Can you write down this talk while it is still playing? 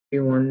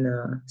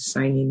everyone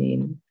signing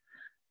in.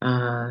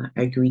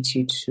 I greet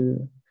you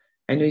too.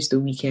 I know it's the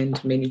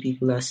weekend, many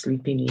people are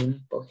sleeping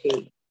in, but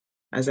hey,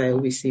 as I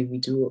always say, we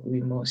do what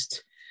we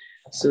must.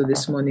 So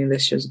this morning,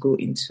 let's just go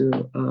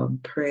into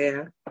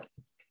prayer.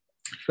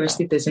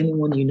 First, if there's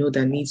anyone you know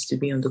that needs to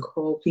be on the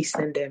call, please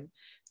send them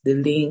the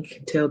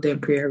link, tell them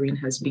prayer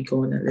has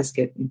begun, and let's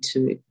get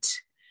into it.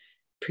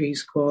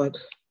 Praise God.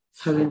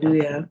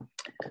 Hallelujah.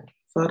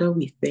 Father,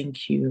 we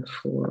thank you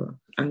for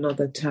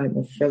another time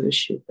of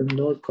fellowship. And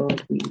Lord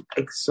God, we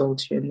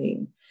exalt your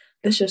name.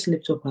 Let's just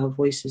lift up our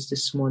voices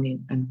this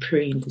morning and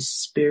pray in the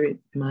spirit.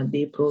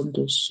 Mande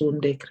brondo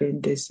sunde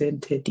krende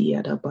sente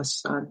diada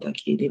basanda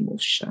kide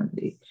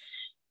moshande.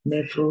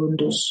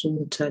 Nebrondo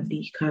sunta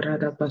di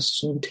karada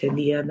basunte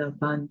liana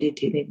bande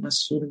tene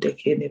masunde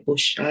kene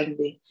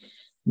boshande.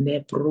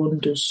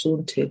 Nebrondo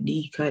sunte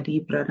di kadi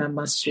brana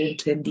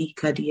masunte di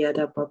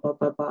kadiada baba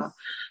baba.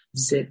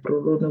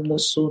 Zebrolono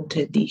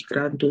mosunte di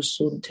grando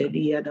sunte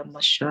liana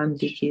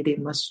mashandi kire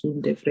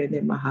masunde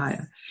frene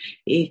mahaya.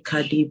 E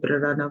kadi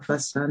brana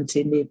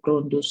vasante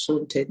nebrondo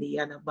sunte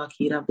liana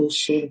makira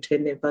bosunte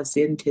ne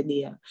vazente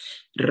lia.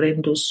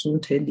 Rendo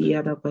sunte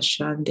liana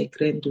bashande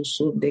krendo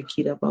sunde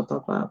kira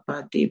baba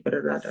baba de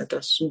brana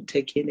da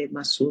sunte kene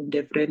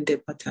masunde frende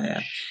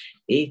pataya.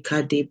 E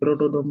kade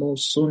brodomo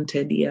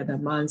sunte diana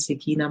mansi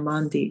kina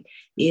mande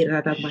e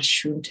rada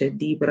mashunte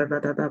di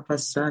brada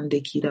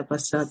pasande kira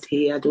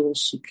pasate ado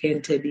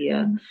sukente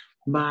dia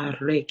ma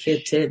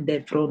rekete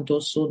de fronto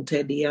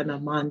sunte diana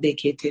mande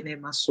ketene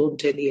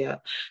masunte dia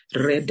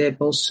rede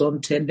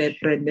bosonte ne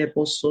prende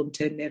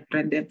bosonte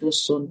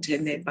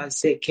ne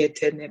base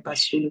ketene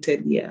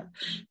basunte dia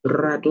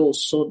rado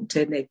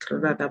sonte ne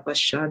krada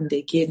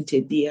bashande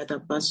kente dia da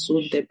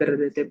basunte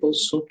prende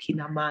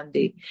bosokina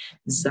mande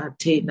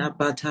zate na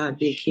bata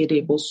de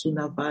kere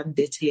bosuna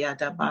bande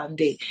teada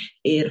bande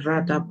e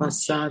rada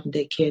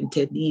basande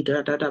kente ni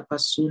rada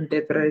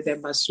basunde prende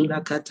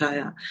masuna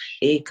kataya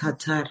e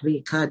katari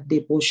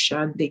de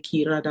boshande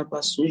kirada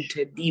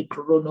basunte di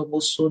prono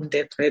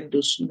musunde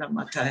prendo suna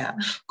mataya.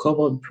 Come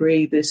on,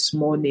 pray this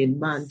morning.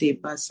 Mande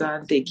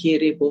basande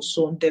kere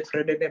bosonde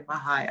prende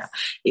mahaya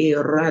e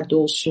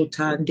rado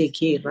sutande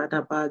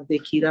kirada bande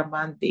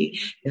kiramande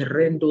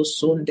rendo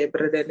sonde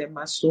prende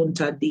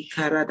masunta di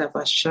karada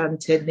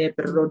bashante ne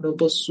prono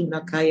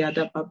bosuna kaya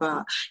da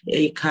baba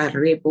e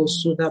kare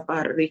bosuna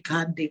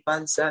barricande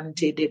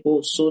banzante de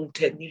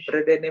bosonte ni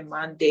prende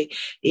mande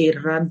e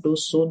rando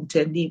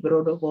sonte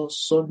libro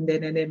sonde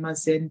nene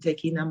mazente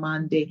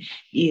kinamande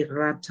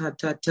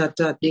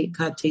iratatata de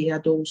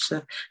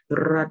kateadosa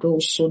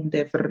rado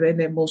sonde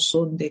brene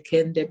mosonde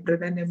kende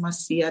brene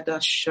masiada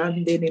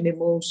shande nene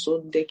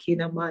mosonde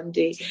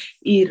kinamande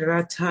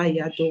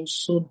irataya do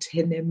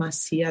sontene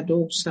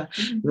masiadosa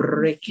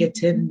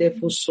reketende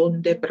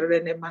fusonde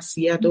brene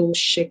masiado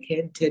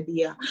shekente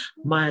dia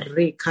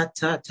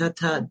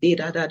marekatata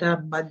didada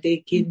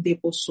mande kinde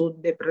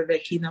posonde brene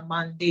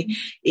kinamande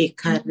e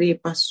kare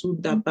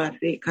basunda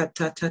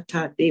barekata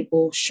tata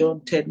debo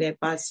shontene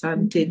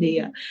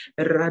basantelia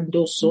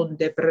rando son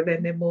de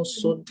prenemo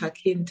son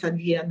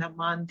takintalia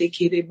namande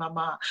kire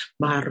mama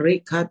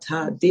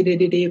marekata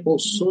debo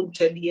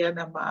sontelia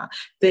nama.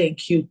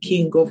 Thank you,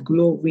 King of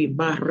Glory.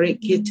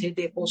 Marekete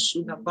debo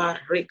suna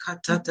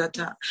barekata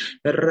tata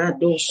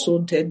rado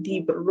sonte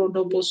di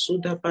brono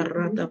bosuna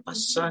barada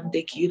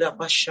basande kira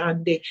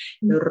bashande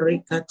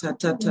rekata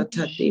tata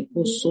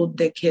debo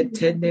sonde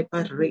ketene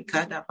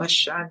barekada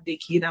bashande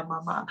kira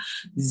mama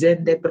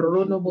zende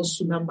brono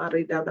mosuna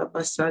marida da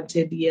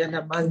basante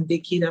diana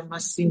mande kira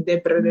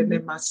masinde brene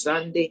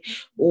masande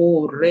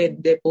o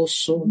rende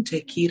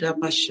bosonte kira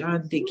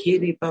bashande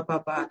kiri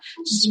baba.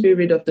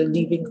 Spirit of the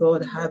living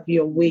God, have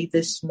your way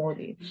this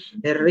morning.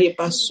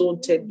 Reba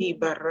sonte di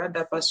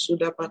barada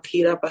basuda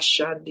bakira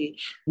bashande.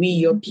 We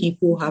your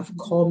people have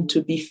come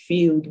to be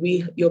filled.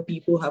 We your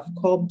people have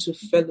come to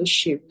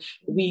fellowship.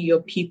 We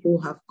your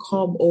people have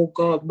come, oh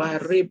God, my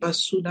reba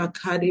suna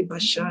kare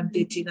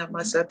bashande tina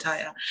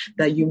masataya,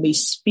 that you may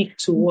speak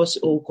to us,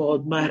 oh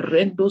God.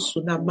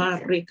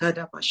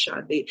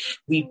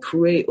 We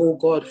pray, oh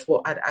God,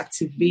 for an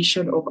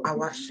activation of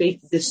our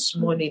faith this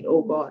morning,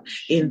 oh God,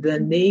 in the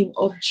name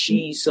of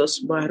Jesus.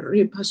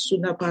 Father,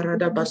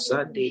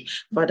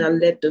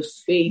 let the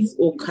faith,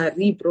 oh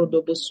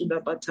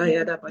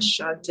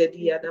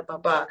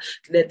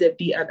let there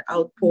be an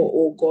outpour,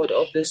 oh God,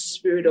 of the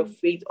spirit of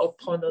faith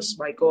upon us,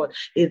 my God,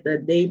 in the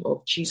name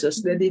of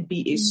Jesus. Let it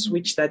be a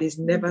switch that is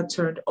never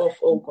turned off,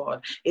 oh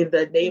God. In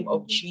the name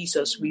of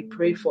Jesus, we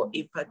pray for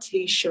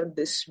impartation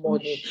this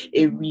morning,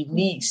 a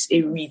release,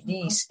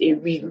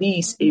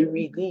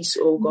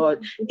 oh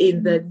God,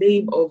 in the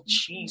name of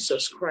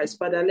Jesus Christ.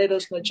 Father, let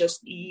us not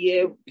just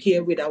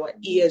hear with our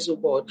ears, oh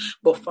God,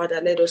 but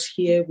Father, let us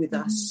hear with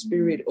our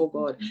spirit, oh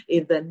God.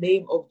 In the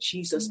name of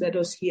Jesus, let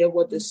us hear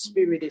what the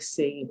Spirit is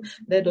saying.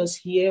 Let us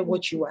hear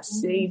what you are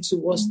saying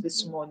to us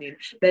this morning.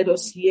 Let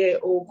us hear,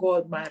 oh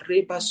God,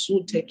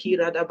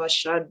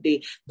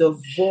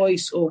 the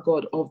voice, oh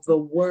God, of the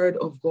word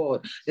of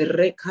God.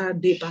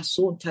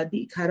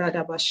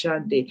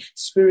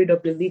 Spirit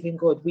of the living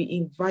God, we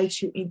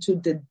invite you into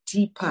the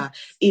deeper,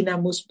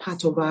 innermost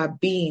part of our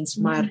beings.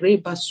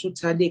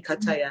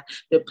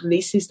 The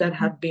places that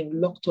have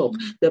been locked up,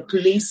 the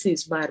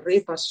places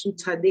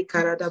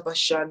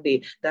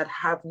that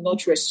have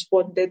not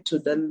responded to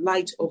the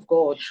light of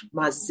God.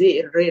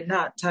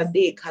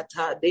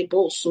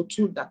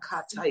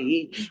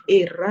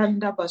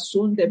 Eranda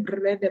basunde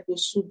brede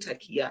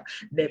bosuntakia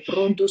ne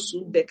brondo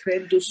sunde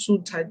crendo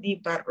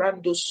suntadi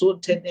barando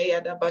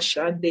suntenea da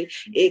bashande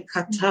e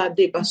kata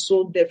de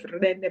basunde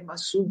vrene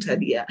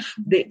masuntadia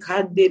de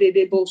candere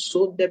de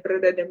bosunde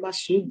brede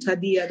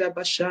masuntadia da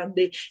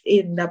bashande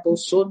e na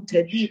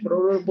bosonte di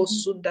bro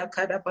bosunda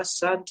kada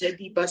basante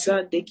di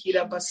basande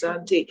kira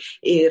basante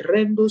e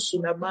rendo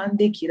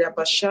sunamande kira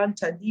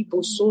bashanta di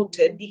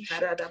bosonte di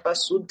karada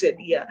basunte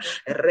dia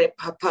re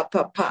papa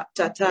papa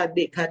tata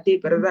de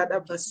kade brada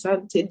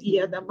basante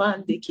dia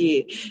namande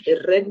ke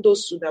rendo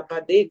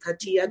sunabade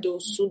katia do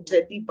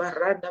sunte di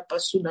baranda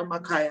basuna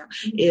makaya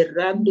e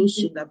rando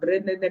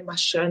sunabrene ne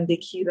mashande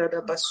kira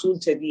da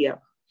basunte dia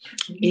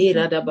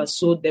era da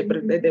basode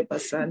brede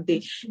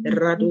basante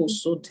rado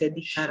sunte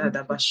di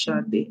karada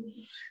bashande.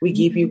 We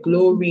give you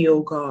glory,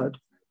 O God.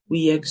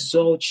 We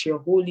exalt your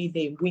holy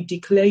name. We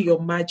declare your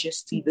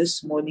majesty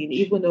this morning,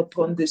 even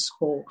upon this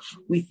call.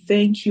 We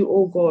thank you,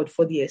 O God,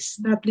 for the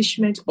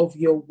establishment of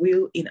your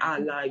will in our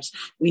lives.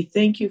 We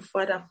thank you,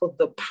 Father, for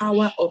the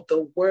power of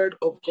the word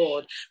of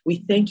God. We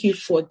thank you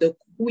for the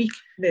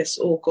quickness,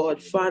 oh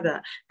God,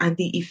 Father, and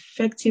the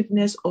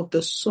effectiveness of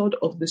the sword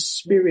of the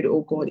Spirit,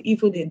 oh God,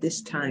 even in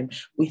this time.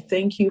 We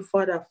thank you,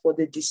 Father, for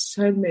the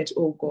discernment,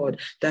 oh God,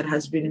 that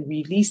has been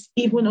released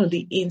even on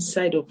the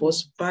inside of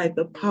us by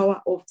the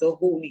power of the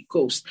Holy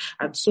Ghost.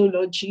 And so,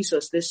 Lord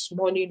Jesus, this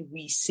morning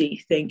we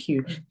say thank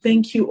you.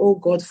 Thank you, oh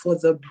God, for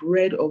the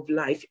bread of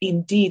life.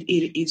 Indeed,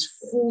 it is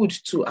food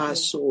to our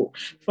soul.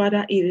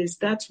 Father, it is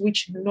that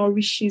which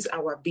nourishes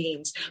our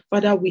beings.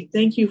 Father, we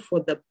thank you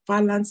for the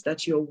balance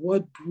that your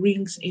word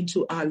brings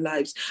into our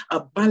lives,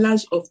 a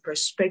balance of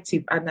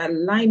perspective, an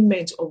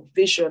alignment of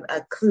vision,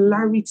 a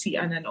clarity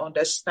and an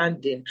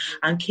understanding.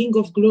 And King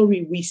of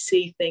Glory, we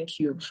say thank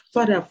you,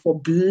 Father, for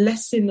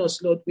blessing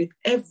us, Lord, with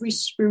every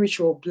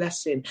spiritual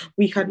blessing.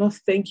 We cannot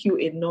thank you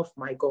enough,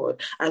 my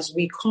God. As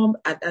we come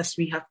and as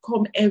we have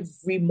come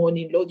every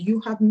morning, Lord,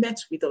 you have met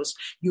with us.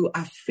 You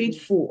are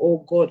faithful,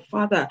 oh God.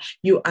 Father,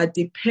 you are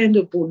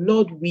dependable.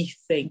 Lord, we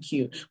thank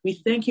you.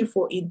 We thank you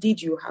for indeed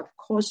you have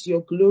caused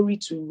your glory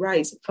to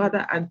rise,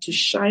 Father, and to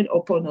shine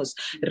upon us.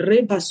 There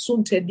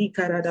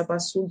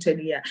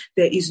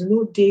is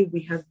no day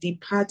we have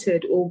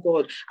departed, oh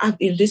God,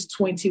 in these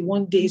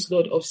 21 days,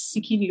 Lord, of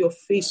seeking your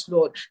face,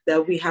 Lord,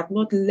 that we have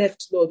not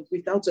left, Lord,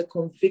 without a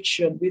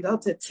conviction,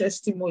 without a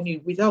testimony,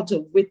 without a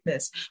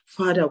witness.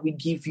 Father, we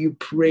give you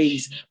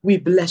praise. We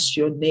bless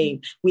your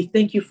name. We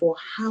thank you for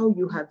how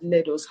you have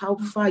led us, how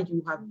far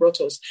you have brought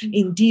us.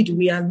 Indeed,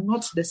 we are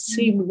not the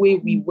same way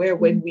we were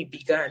when we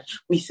began.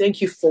 We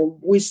thank you for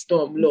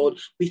wisdom, Lord.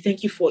 We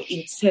thank you for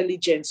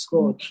intelligence,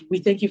 God. We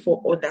thank you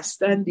for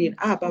understanding.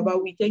 Baba,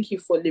 we thank you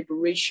for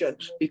liberation,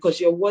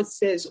 because your word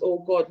says, oh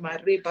God,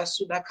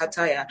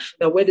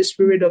 that where the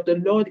Spirit of the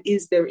Lord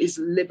is, there is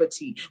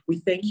liberty. We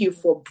thank you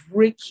for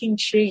breaking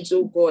chains,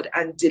 oh God,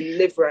 and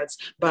deliverance.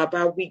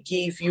 Baba, we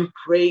give you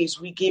praise.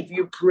 We give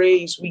you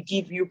praise. We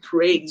give you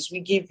praise. We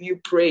give you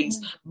praise.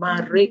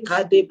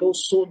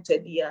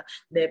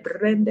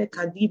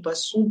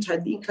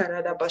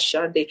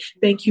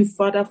 Thank you,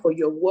 Father, for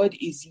your word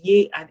is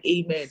yea and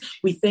amen.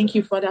 We thank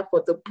you, Father,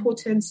 for the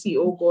potency,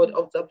 oh God,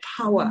 of the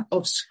power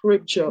of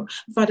Scripture,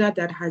 Father,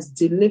 that has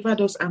delivered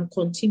us and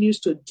continues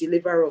to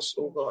deliver us,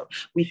 oh God.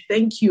 We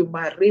thank you,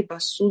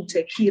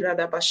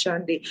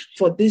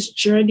 for this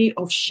journey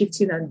of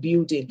shifting and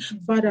building.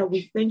 Father,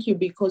 we thank you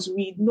because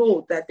we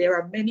know that there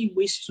are many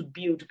ways to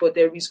build, but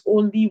there is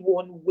only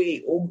one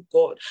way, oh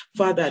God,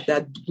 Father,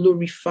 that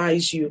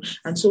glorifies you.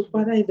 And so,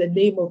 Father, in the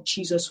name of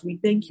Jesus, we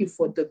thank you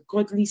for the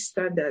godly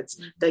standards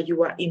that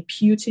you are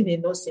imputing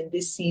in us in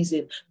this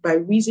season by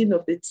reason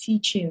of the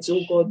teachings,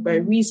 oh God, by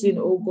reason,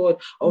 oh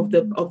God, of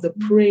the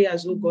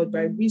prayers, oh God,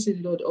 by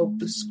reason, Lord, of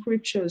the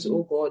scriptures,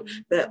 oh God,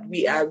 that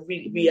we are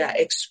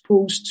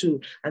exposed to.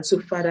 And so,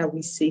 Father,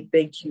 we say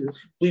thank you.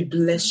 We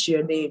bless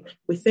your name.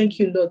 We thank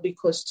you, Lord,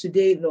 because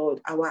today,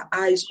 Lord, our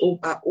eyes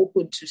are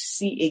open to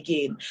see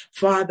again.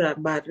 Father,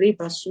 there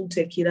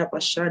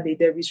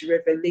is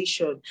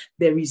revelation,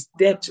 there is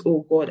depth,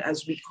 oh God,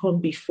 as we come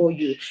before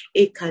you.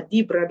 We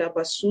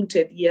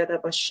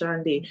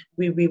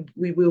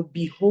will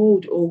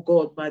behold, oh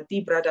God, from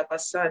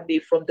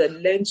the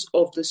lens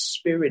of the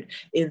Spirit,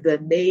 in the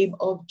name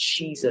of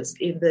Jesus,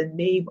 in the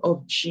name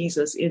of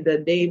Jesus, in the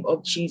name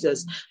of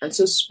Jesus. And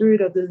so,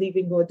 Spirit of the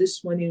living God,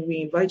 this morning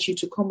we invite you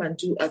to come and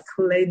do a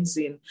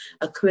cleansing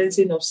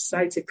of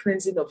sight, a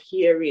cleansing of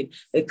hearing,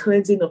 a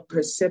cleansing of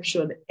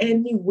perception.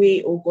 Any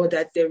way, oh God,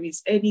 that there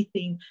is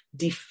anything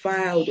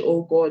defiled,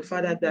 oh God,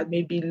 Father, that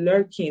may be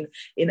lurking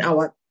in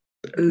our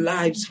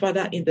lives.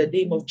 Father, in the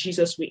name of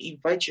Jesus, we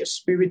invite your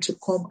spirit to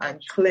come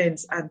and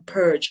cleanse and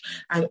purge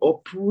and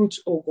uproot,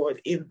 oh God,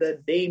 in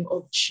the name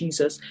of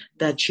Jesus,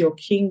 that your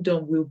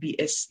kingdom will be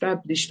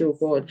established, oh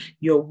God,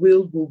 your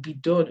will be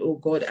done, oh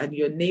God, and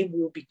your name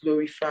will be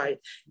glorified.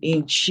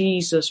 In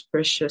Jesus'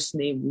 precious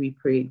name we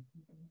pray.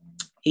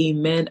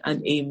 Amen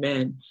and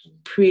amen.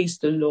 Praise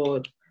the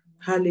Lord.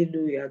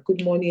 Hallelujah.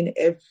 Good morning,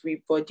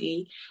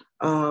 everybody.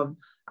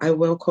 I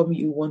welcome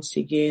you once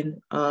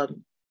again.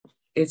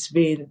 It's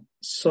been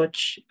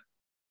such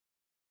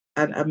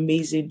an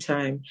amazing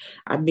time.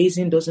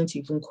 Amazing doesn't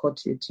even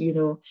cut it.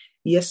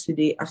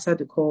 Yesterday after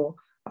the call,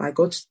 I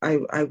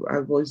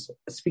was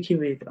speaking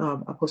with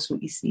Apostle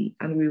Isi,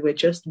 and we were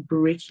just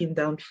breaking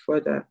down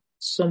further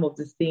some of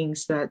the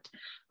things that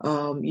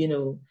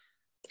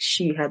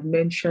she had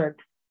mentioned,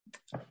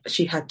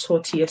 she had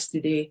taught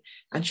yesterday,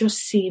 and just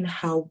seeing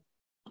how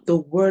the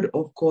word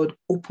of God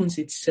opens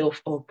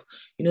itself up.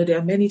 There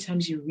are many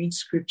times you read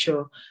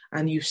scripture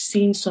and you've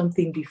seen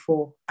something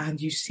before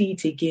and you see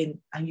it again,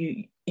 and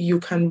you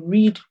can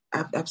read,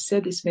 I've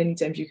said this many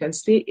times, you can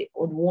stay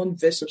on one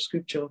verse of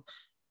scripture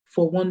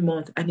for 1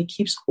 month and it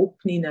keeps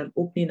opening and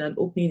opening and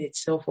opening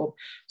itself up.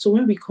 So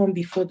when we come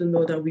before the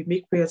Lord and we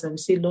make prayers and we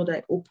say, Lord,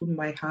 I open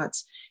my heart,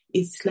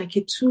 it's like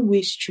a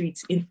two-way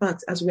street. In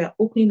fact, as we are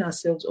opening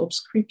ourselves up,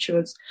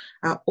 scriptures,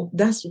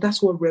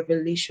 that's what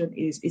revelation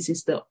is. It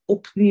is the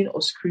opening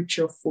of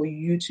scripture for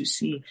you to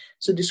see.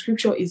 So the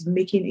scripture is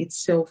making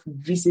itself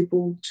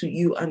visible to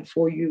you and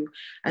for you.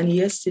 And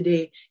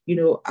yesterday,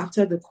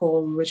 after the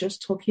call, we were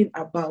just talking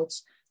about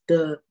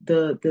the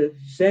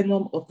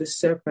venom of the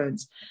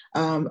serpent,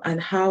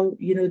 and how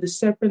the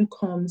serpent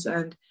comes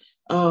and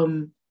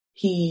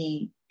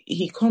he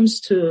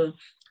comes to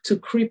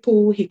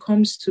cripple, he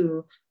comes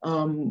to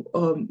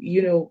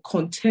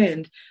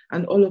contend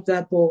and all of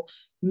that. But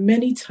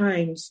many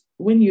times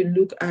when you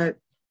look at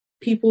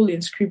people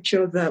in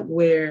scripture that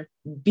were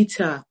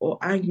bitter or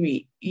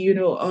angry,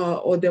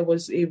 or there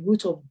was a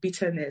root of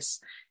bitterness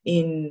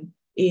in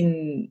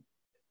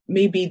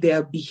maybe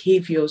their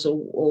behaviors or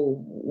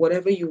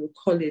whatever you would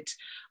call it,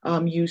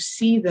 you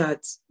see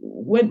that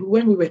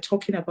when we were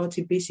talking about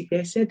it, basically,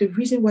 I said the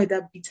reason why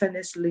that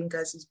bitterness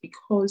lingers is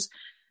because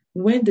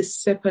when the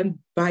serpent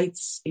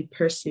bites a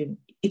person,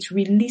 it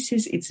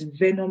releases its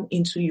venom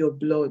into your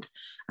blood.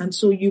 And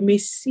so you may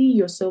see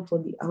yourself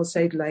on the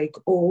outside like,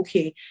 oh,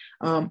 okay,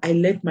 I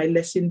learned my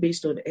lesson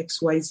based on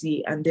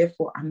XYZ, and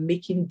therefore I'm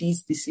making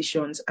these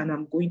decisions and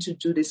I'm going to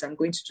do this, I'm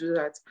going to do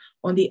that.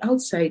 On the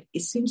outside,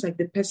 it seems like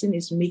the person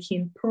is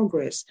making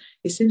progress.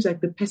 It seems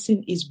like the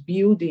person is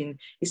building.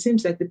 It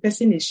seems like the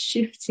person is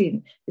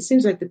shifting. It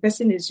seems like the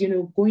person is,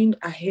 going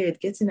ahead,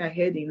 getting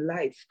ahead in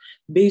life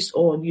based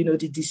on,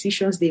 the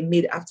decisions they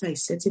made after a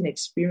certain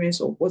experience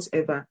or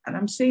whatever. And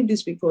I'm saying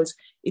this because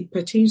it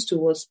pertains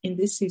to us in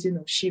this season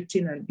of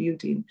shifting and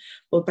building.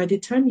 But by the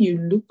time you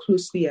look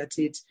closely at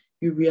it,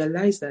 you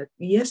realize that,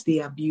 yes, they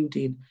are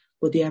building,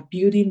 but they are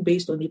building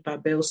based on the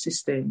Babel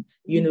system.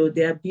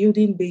 They are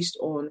building based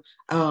on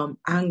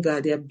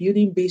anger. They are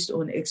building based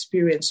on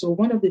experience. So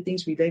one of the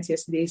things we learned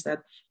yesterday is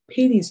that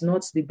pain is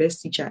not the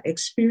best teacher.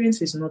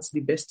 Experience is not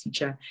the best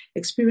teacher.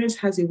 Experience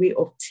has a way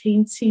of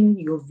tainting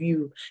your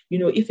view.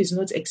 If it's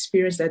not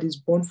experience that is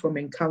born from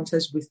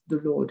encounters with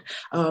the Lord,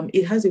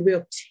 it has a way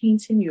of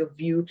tainting your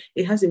view.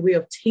 It has a way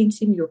of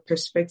tainting your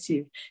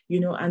perspective,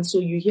 and so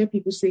you hear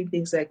people saying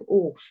things like,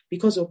 oh,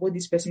 because of what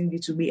this person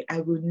did to me,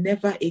 I will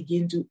never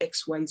again do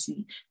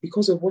XYZ.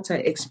 Because of what I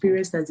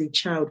experienced as a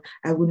child,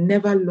 I will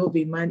never love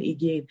a man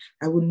again.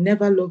 I will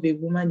never love a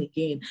woman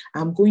again.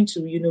 I'm going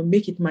to,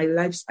 make it my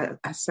life's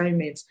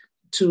assignment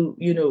to,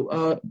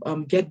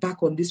 get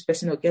back on this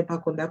person or get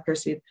back on that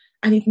person.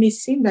 And it may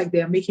seem like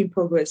they are making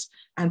progress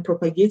and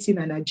propagating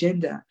an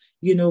agenda,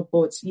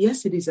 but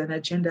yes, it is an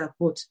agenda,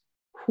 but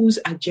whose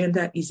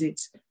agenda is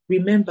it?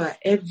 Remember,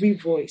 every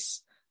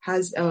voice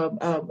has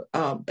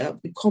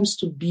comes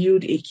to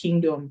build a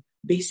kingdom,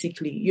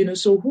 basically,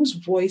 so whose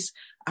voice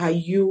are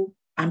you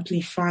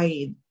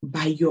amplifying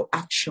by your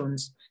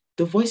actions?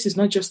 The voice is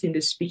not just in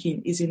the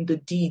speaking, is in the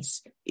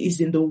deeds, is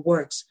in the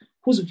works.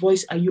 Whose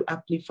voice are you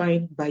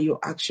amplifying by your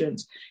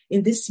actions?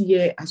 In this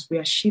year, as we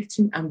are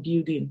shifting and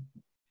building,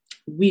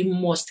 we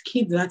must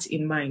keep that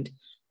in mind.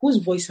 Whose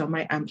voice am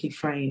I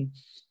amplifying?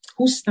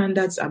 Whose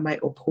standards am I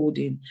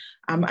upholding?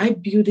 Am I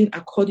building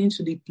according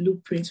to the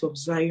blueprint of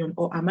Zion,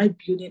 or am I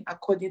building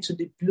according to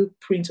the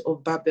blueprint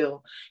of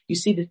Babel? You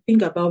see, the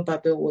thing about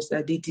Babel was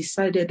that they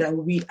decided that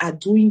we are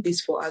doing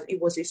this for us.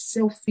 It was a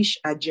selfish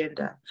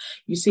agenda.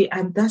 You see,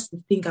 and that's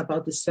the thing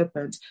about the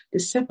serpent. The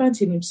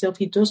serpent in himself,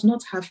 he does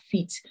not have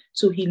feet,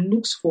 so he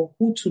looks for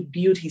who to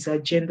build his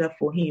agenda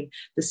for him.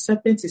 The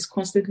serpent is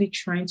constantly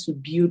trying to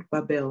build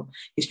Babel.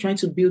 He's trying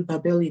to build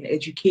Babel in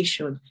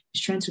education.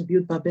 He's trying to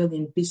build Babel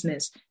in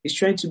business. He's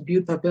trying to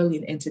build Babel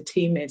in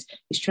entertainment.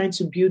 He's trying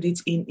to build it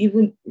in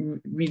even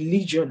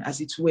religion,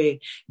 as it were.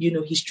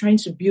 He's trying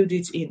to build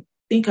it in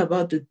think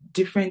about the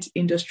different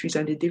industries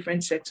and the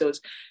different sectors,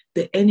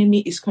 the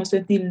enemy is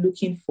constantly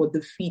looking for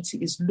the feet. He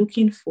is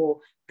looking for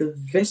the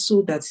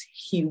vessel that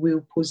he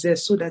will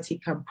possess so that he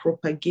can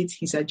propagate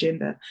his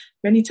agenda.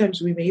 Many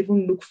times we may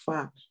even look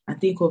far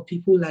and think of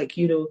people like,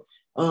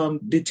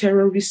 the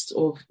terrorists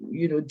of,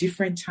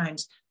 different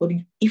times. But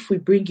if we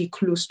bring it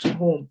close to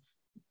home,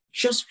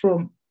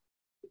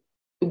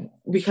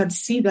 we can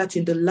see that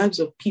in the lives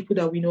of people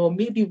that we know.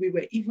 Maybe we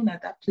were even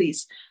at that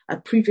place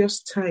at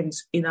previous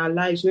times in our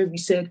lives where we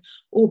said,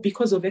 oh,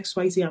 because of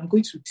XYZ, I'm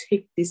going to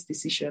take this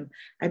decision.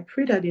 I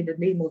pray that in the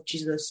name of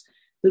Jesus,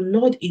 the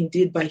Lord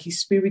indeed by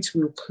his Spirit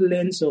will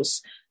cleanse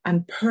us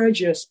and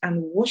purge us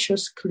and wash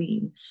us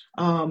clean.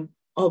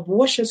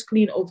 Wash us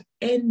clean of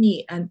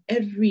any and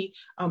every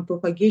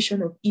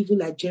propagation of evil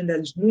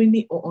agendas,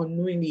 knowingly or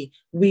unknowingly.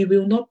 We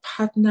will not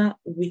partner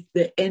with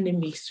the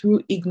enemy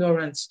through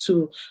ignorance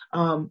to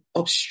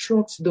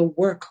obstruct the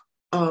work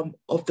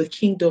of the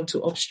kingdom,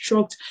 to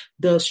obstruct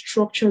the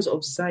structures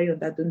of Zion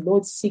that the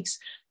Lord seeks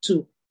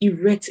to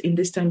erect in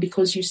this time.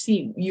 Because you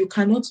see, you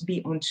cannot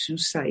be on two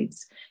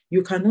sides.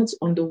 You cannot,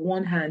 on the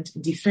one hand,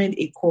 defend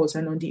a cause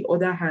and on the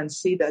other hand,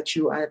 say that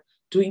you are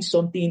doing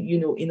something,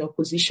 in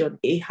opposition.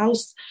 A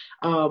house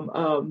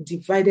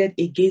divided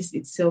against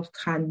itself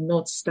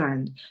cannot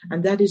stand.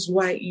 And that is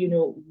why,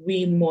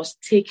 we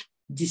must take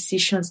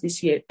decisions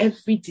this year.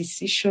 Every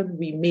decision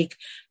we make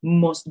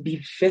must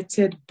be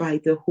vetted by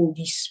the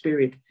Holy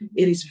Spirit.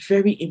 It is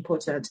very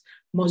important.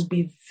 Must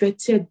be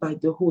vetted by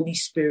the Holy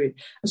Spirit.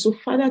 And so,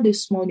 Father,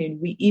 this morning,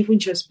 we even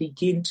just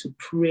begin to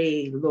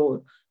pray,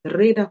 Lord. We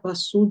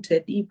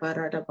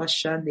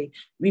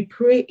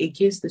pray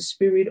against the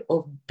spirit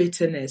of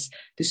bitterness,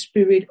 the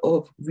spirit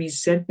of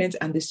resentment,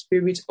 and the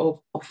spirit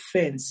of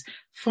offense.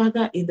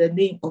 Father, in the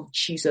name of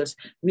Jesus,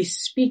 we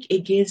speak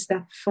against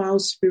that foul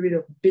spirit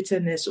of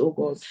bitterness, oh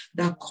God,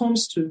 that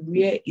comes to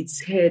rear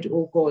its head,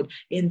 oh God,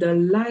 in the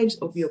lives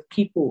of your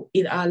people,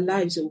 in our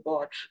lives, oh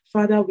God.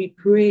 Father, we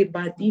pray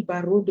that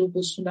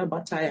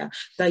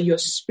your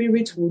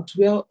spirit will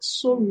dwell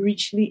so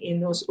richly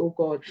in us, oh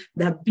God,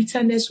 that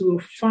bitterness will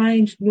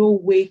find no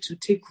way to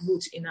take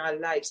root in our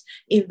lives.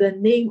 In the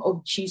name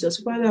of Jesus,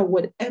 Father,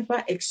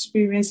 whatever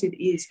experience it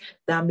is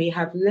that may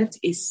have left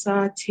a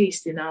sour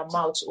taste in our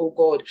mouths, oh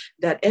God,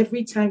 that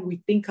every time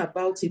we think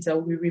about it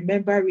and we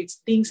remember it,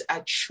 things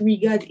are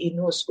triggered in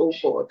us, oh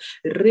God.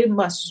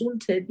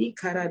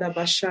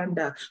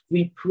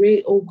 We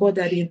pray, oh God,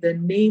 that in the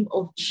name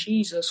of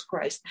Jesus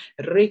Christ,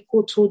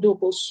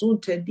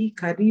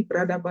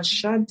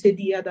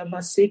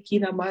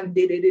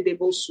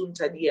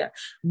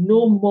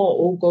 no more,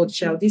 oh God,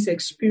 shall these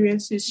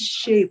experiences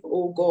shape,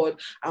 oh God,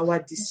 our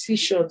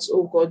decisions,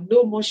 oh God.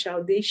 No more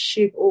shall they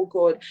shape, oh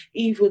God,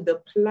 even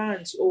the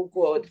plans, oh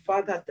God,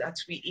 Father, that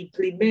we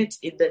implement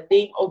in the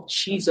name of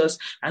Jesus.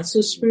 And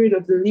so, Spirit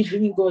of the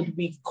living God,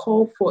 we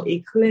call for a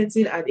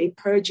cleansing and a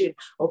purging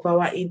of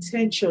our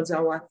intentions,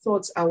 our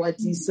thoughts, our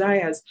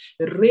desires.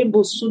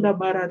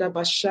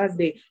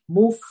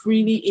 Move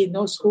freely in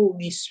us,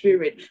 Holy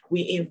Spirit.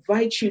 We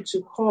invite you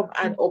to come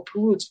and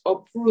uproot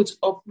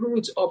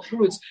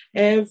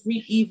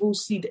every evil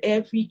seed,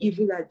 every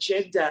evil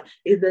agenda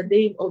in the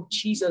name of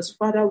Jesus.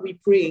 Father, we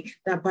pray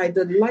that by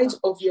the light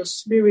of your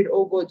Spirit,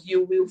 oh God,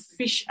 you will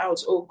fish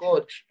out, oh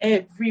God,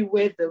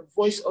 everywhere the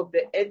voice of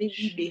the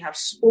enemy may have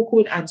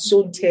spoken and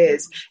sown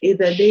tares in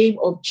the name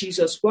of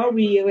Jesus. While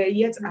we were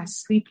yet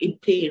asleep in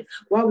pain,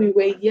 while we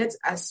were yet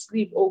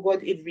asleep, oh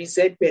God, in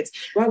resentment,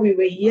 while we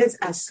were yet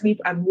asleep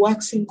and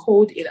waxing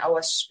cold in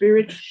our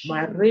spirit,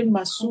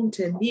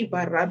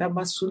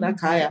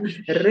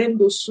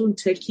 Rendo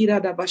sunte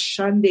kirada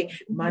bashande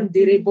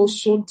manderebo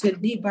sunte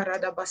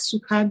libarada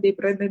basukande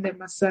brendene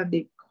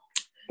masande.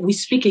 We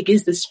speak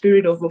against the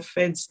spirit of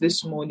offense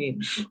this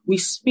morning. We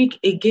speak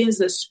against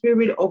the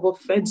spirit of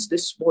offense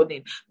this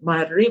morning.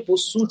 Marebo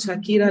suta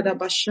kirada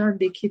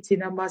bashande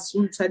kitina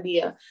masunta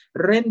dia.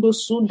 Rendo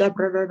sunda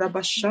brada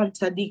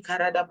bashanta di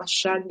karada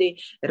bashande.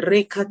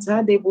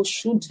 Rekata de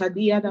boshunta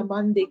dia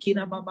namande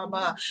kina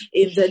mama.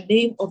 In the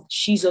name of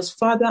Jesus,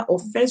 Father,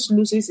 offense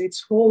loses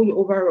its hold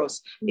over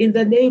us. In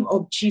the name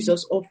of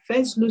Jesus,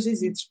 offense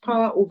loses its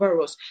power over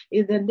us.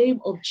 In the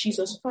name of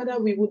Jesus, Father,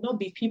 we will not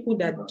be people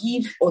that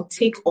give or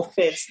take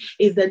offense.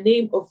 In the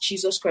name of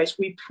Jesus Christ,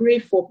 we pray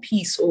for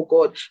peace, oh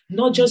God,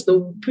 not just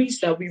the peace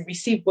that we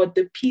receive, but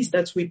the peace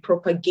that we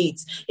propagate.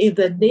 In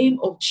the name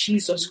of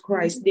Jesus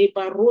Christ,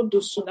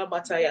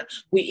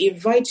 we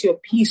invite your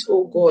peace,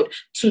 oh God,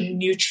 to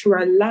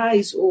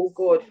neutralize, oh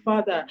God,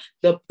 Father,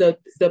 the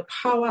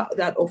power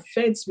that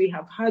offense we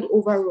have had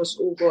over us,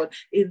 oh God.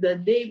 In the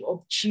name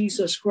of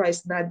Jesus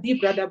Christ,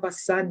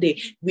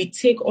 we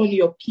take on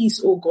your peace,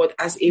 oh God,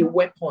 as a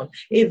weapon.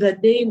 In the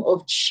name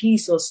of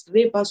Jesus,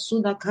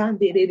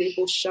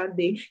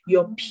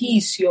 Your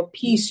peace, your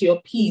peace,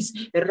 your peace.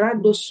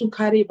 Rando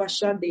sukare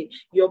bashande.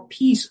 Your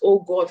peace, oh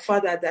God,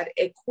 Father, that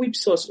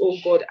equips us, oh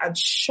God, and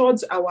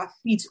shuts our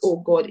feet, oh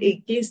God,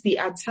 against the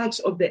attacks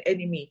of the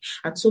enemy.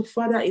 And so,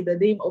 Father, in the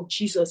name of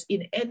Jesus,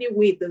 in any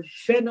way the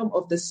venom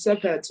of the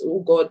serpent, oh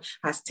God,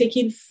 has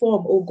taken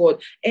form, oh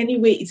God, any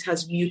way it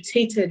has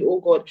mutated, oh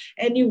God,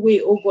 any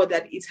way, oh God,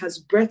 that it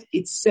has birthed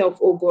itself,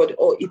 oh God,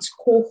 or its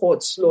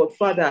cohorts, Lord,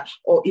 Father,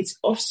 or its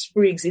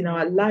offsprings in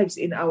our lives,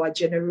 in our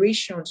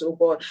generations, oh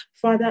God.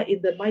 Father,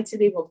 in the mighty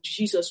name of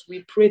Jesus,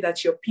 we pray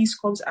that your peace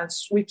comes and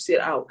sweeps it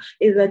out.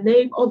 In the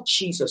name of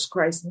Jesus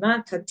Christ.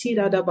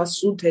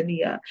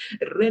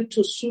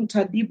 Rento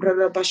sunta libra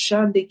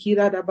rabashande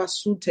kira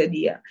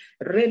rabasuntenia.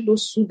 Rendo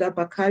sunda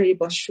bakare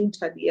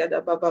bashunta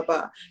da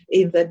bababa.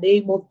 In the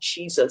name of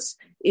Jesus.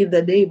 In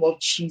the name of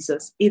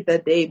Jesus. In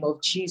the name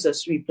of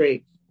Jesus, we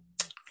pray.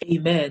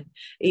 Amen.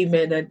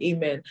 Amen and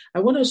amen. I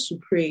want us to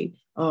pray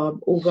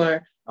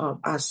over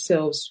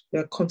ourselves.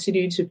 We're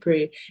continuing to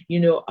pray,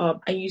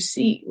 and you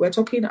see, we're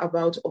talking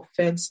about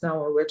offense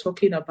now, and we're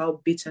talking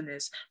about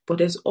bitterness, but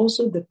there's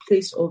also the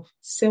place of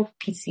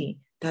self-pity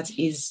that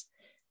is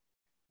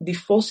the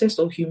falsest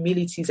of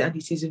humilities, and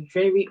it is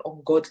very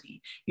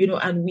ungodly,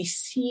 and we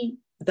see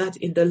that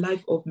in the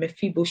life of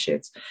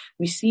Mephibosheth.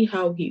 We see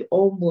how he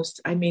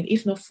almost,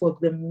 if not for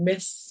the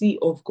mercy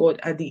of God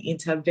and the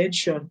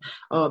intervention,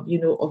 of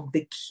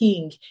the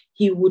king,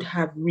 he would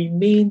have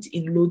remained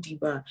in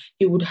Lodibar.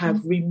 He would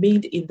have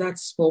remained in that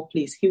small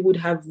place. He would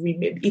have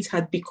remained. It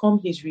had become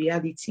his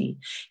reality.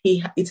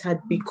 It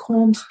had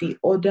become the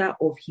order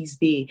of his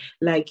day.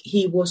 Like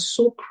he was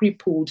so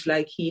crippled,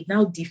 like he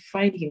now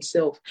defined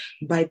himself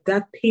by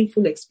that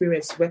painful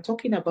experience. We're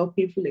talking about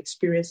painful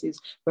experiences.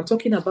 We're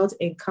talking about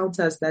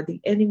encounters that the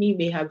enemy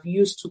may have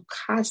used to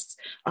cast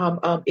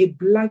a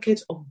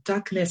blanket of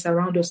darkness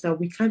around us that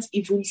we can't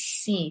even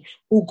see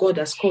who God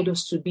has called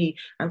us to be.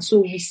 And so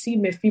we see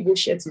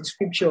Mephibosheth in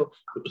scripture.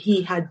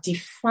 He had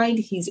defined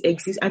his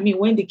existence.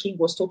 When the king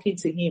was talking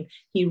to him,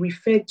 he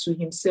referred to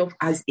himself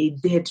as a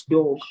dead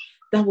dog.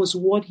 That was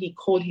what he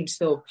called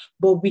himself.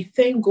 But we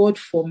thank God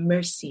for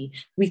mercy.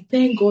 We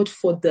thank God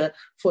for the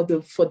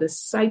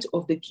sight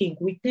of the king.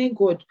 We thank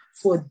God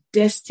for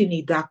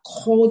destiny that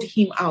called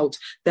him out,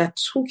 that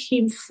took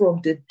him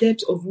from the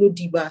depth of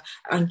Lodibar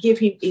and gave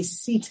him a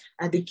seat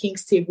at the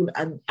king's table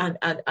and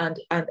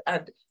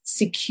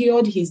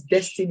secured his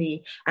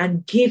destiny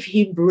and gave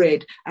him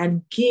bread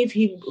and gave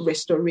him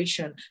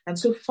restoration. And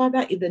so,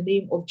 Father, in the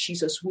name of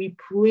Jesus, we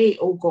pray,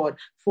 oh God,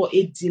 for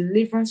a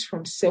deliverance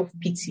from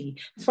self-pity.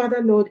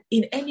 Father, Lord,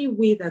 in any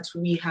way that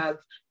we have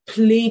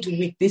played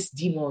with this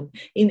demon,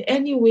 in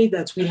any way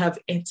that we have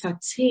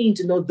entertained,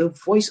 Lord, the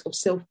voice of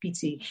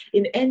self-pity,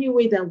 in any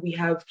way that we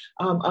have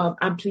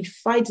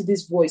amplified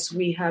this voice,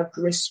 we have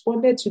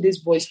responded to this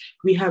voice,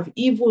 we have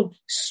even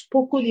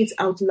spoken it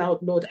out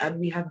loud, Lord, and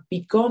we have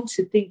begun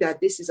to think that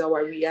this is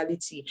our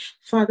reality.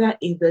 Father,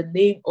 in the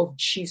name of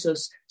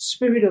Jesus,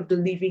 Spirit of the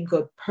living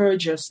God,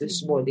 purge us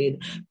this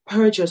morning,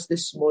 purge us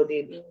this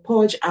morning,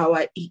 purge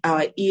our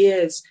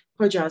ears,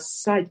 purge our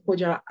sight,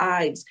 purge our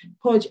eyes,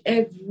 purge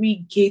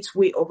every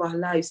gateway of our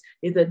lives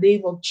in the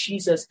name of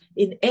Jesus.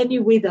 In any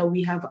way that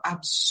we have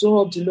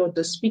absorbed, Lord,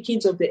 the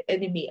speakings of the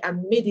enemy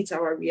and made it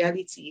our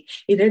reality,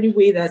 in any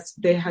way that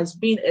there has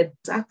been a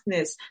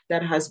darkness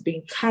that has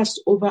been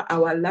cast over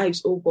our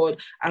lives, oh God,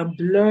 and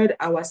blurred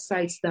our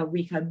sights that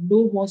we can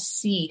no more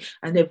see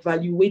and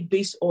evaluate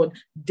based on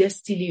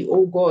destiny,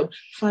 oh God.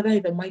 Father,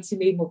 in the mighty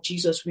name of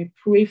Jesus, we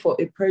pray for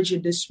a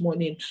purging this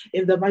morning.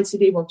 In the mighty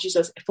name of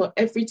Jesus, for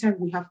every time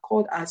we have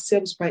called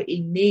ourselves by a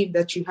name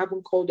that you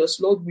haven't called us,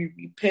 Lord, we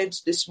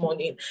repent this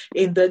morning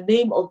in the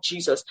name of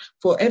Jesus.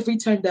 For every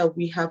time that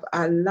we have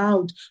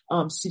allowed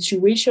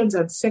situations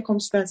and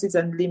circumstances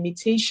and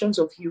limitations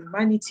of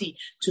humanity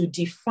to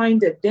define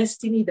the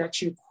destiny that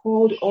you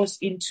called us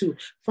into,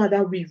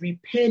 Father, we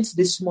repent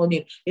this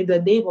morning in the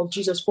name of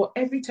Jesus. For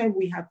every time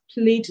we have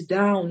played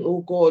down,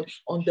 oh God,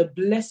 on the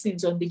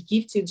blessings, on the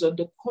giftings, on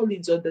the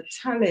callings, on the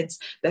talents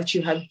that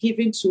you have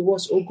given to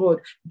us, oh God,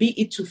 be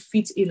it to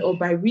fit in or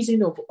by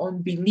reason of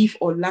unbelief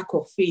or lack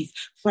of faith,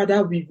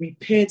 Father, we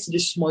repent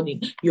this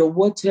morning. Your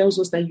word tells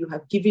us that you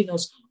have given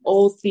us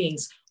all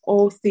things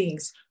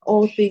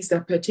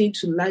that pertain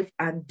to life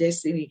and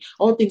destiny,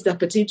 all things that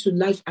pertain to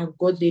life and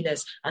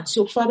godliness. And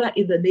so, Father,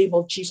 in the name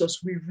of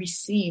Jesus, we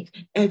receive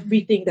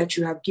everything that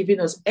you have given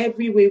us,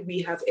 every way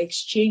we have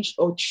exchanged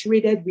or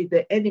traded with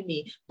the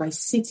enemy by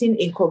sitting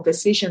in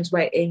conversations,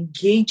 by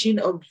engaging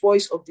a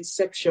voice of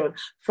deception.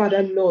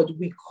 Father, Lord,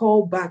 we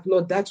call back,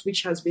 Lord, that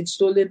which has been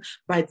stolen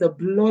by the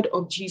blood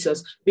of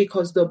Jesus,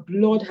 because the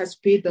blood has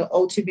paid the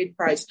ultimate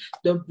price.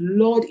 The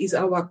blood is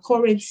our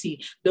currency.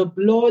 The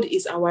blood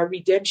is our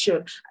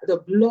redemption. The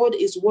blood blood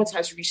is what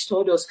has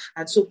restored us.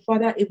 And so,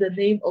 Father, in the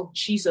name of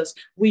Jesus,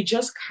 we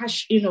just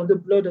cash in on the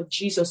blood of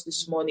Jesus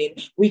this morning.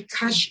 We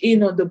cash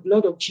in on the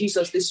blood of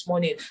Jesus this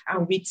morning,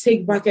 and we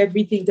take back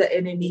everything the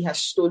enemy has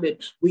stolen.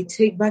 We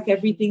take back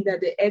everything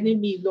that the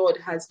enemy, Lord,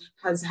 has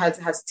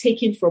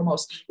taken from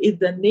us. In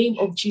the name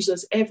of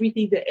Jesus,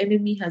 everything the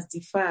enemy has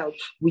defiled,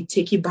 we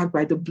take it back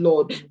by the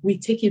blood. We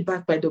take it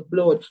back by the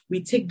blood.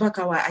 We take back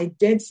our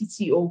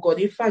identity, oh God.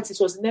 In fact, it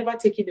was never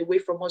taken away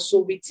from us. So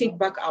we take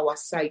back our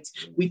sight.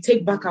 We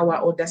take back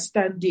our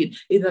understanding.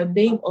 In the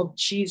name of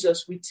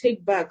Jesus, we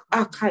take back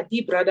our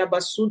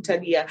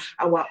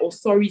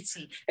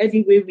authority.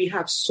 Anyway, we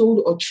have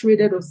sold or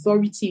traded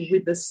authority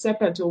with the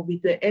serpent or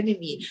with the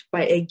enemy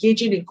by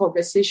engaging in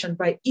conversation,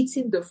 by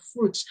eating the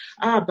fruit,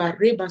 by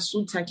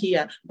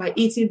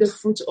eating the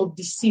fruit of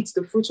deceit,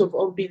 the fruit of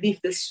unbelief,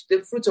 the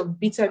fruit of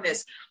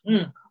bitterness.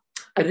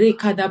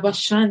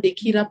 Rekadabashande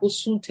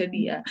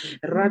kirabusuntelia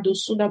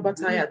radosuna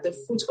bataya, the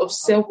fruit of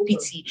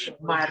self-pity.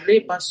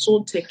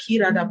 Marebasunte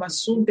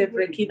kiradabasunde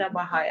brekina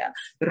bahaya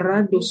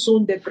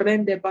randosunde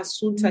brende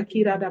basunta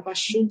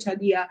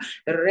kiradabashuntalia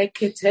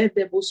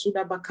reketende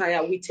busuna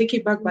bakaya. We take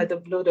it back by the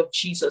blood of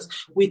Jesus.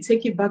 We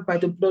take it back by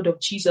the blood of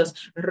Jesus.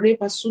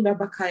 Rebasuna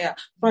bakaya.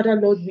 Father,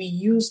 Lord, we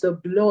use the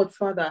blood,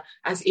 Father,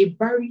 as a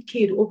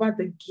barricade over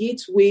the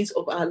gateways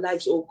of our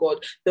lives, oh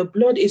God. The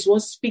blood is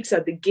what speaks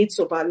at the gates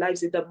of our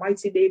lives in the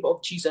mighty name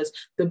of Jesus.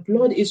 The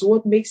blood is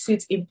what makes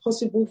it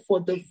impossible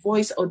for the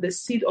voice or the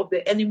seed of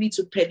the enemy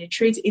to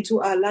penetrate into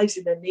our lives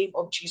in the name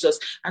of Jesus.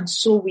 And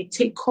so we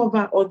take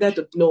cover under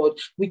the blood.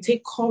 We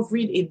take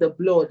covering in the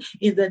blood.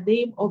 In the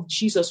name of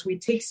Jesus, we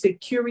take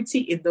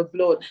security in the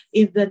blood.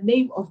 In the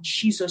name of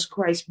Jesus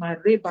Christ.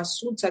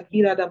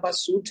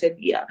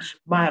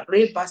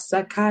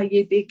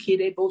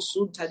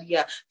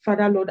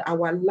 Father, Lord,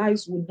 our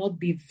lives will not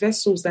be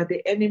vessels that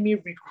the enemy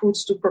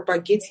recruits to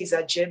propagate his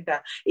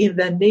agenda. In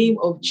the name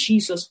of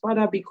Jesus,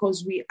 Father,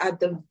 because we are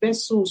the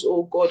vessels,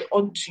 oh God,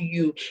 unto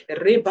you.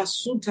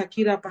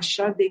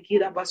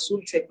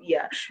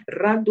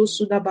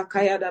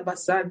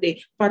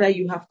 Father,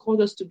 you have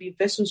called us to be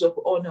vessels of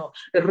honor.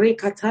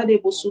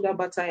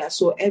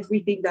 So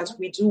everything that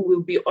we do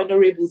will be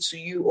honorable to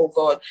you, oh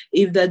God.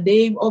 In the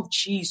name of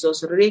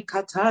Jesus. In the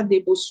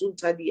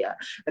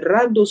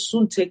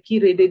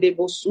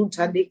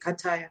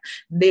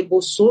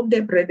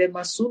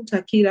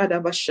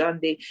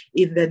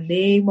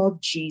name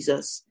of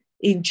Jesus.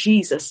 In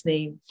Jesus'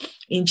 name.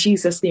 In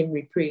Jesus' name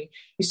we pray.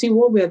 You see,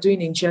 what we are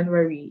doing in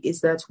January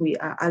is that we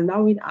are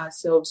allowing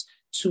ourselves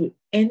to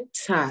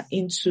enter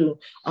into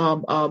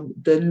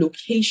the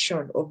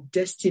location of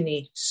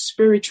destiny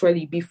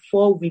spiritually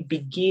before we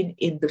begin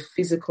in the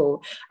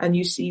physical. And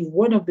you see,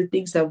 one of the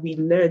things that we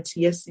learned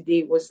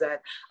yesterday was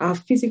that our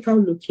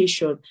physical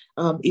location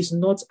is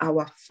not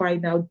our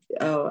final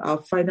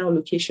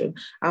location.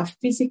 Our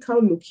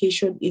physical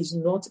location is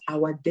not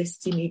our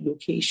destiny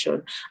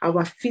location.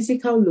 Our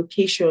physical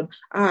location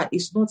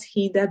is not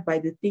hindered by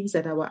the things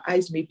that our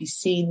eyes may be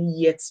seeing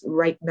yet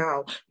right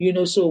now.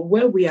 So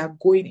where we are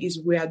going is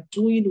we are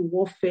doing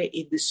warfare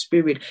in the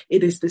spirit.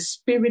 It is the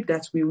spirit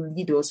that will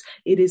lead us.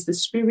 It is the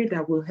spirit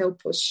that will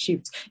help us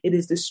shift. It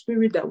is the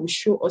spirit that will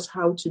show us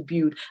how to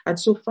build. And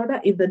so,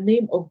 Father, in the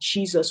name of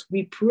Jesus,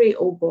 we pray,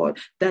 oh God,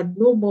 that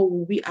no more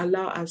will we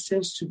allow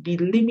ourselves to be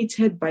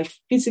limited by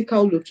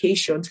physical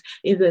locations.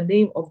 In the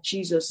name of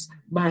Jesus.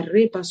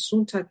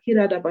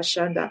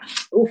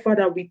 Oh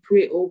Father, we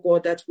pray, oh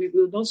God, that we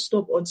will not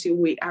stop until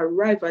we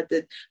arrive at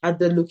the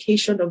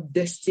location of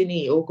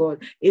destiny, oh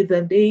God. In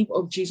the name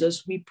of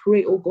Jesus, we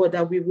pray, oh God,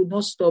 that we will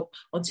not stop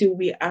until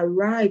we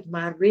arrive.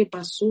 We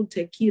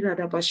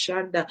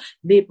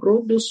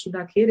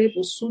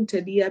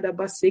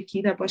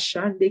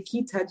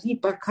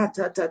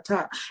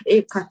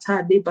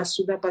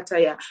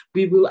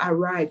will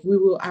arrive,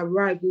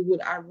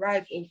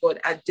 oh God,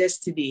 at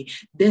destiny,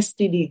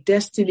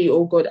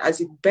 oh God,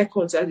 as it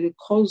beckons, as it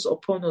calls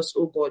upon us,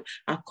 oh God,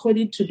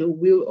 according to the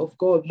will of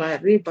God.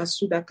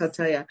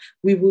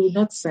 We will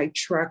not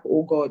sidetrack,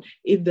 oh God,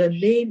 in the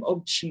name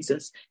of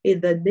Jesus, in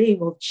the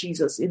name of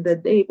Jesus, in the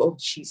name of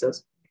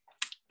Jesus,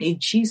 in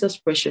Jesus'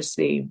 precious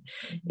name.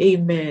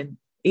 Amen.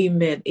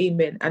 Amen.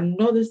 Amen.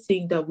 Another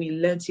thing that we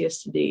learned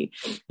yesterday,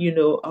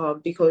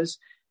 because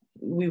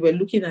we were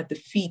looking at the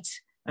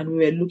feet and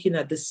we were looking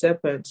at the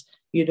serpent,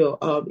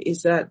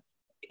 is that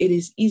it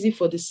is easy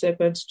for the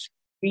serpent to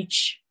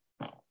reach.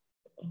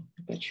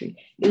 It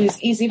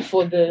is easy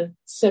for the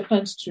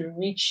serpent to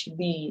reach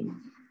the.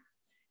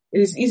 It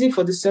is easy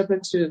for the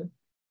serpent to.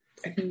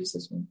 I can use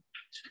this one.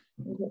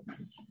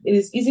 It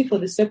is easy for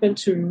the serpent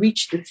to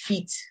reach the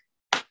feet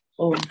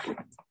of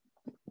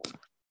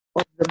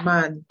the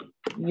man,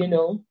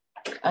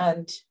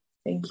 and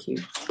thank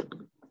you.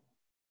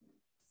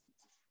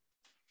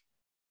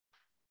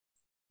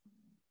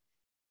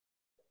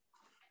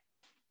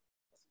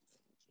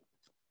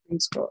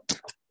 Praise God.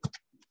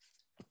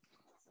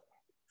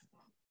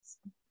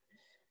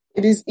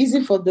 It is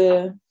easy for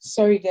the.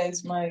 Sorry,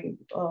 guys, my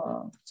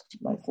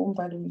phone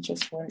battery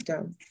just went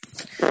down.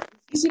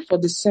 easy for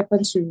the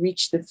serpent to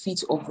reach the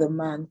feet of the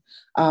man.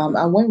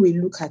 And when we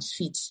look at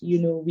feet, we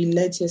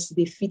learned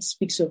yesterday, feet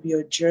speaks of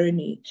your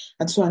journey.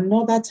 And so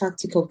another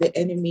tactic of the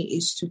enemy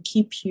is to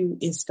keep you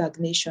in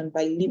stagnation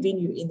by leaving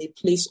you in a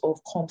place of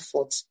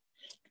comfort.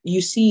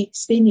 You see,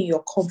 staying in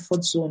your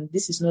comfort zone,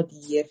 this is not the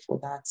year for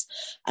that.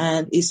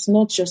 And it's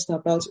not just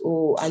about,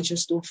 oh, I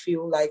just don't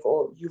feel like,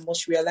 or you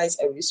must realize,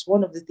 it's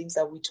one of the things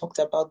that we talked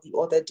about the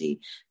other day.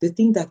 The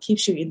thing that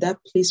keeps you in that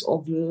place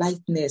of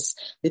lightness,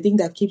 the thing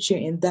that keeps you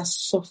in that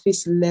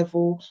surface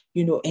level,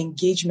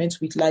 engagement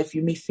with life.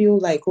 You may feel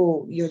like,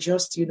 oh, you're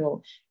just,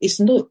 it's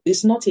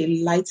not a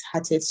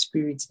light-hearted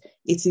spirit.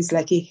 It is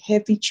like a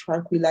heavy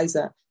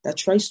tranquilizer that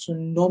tries to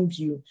numb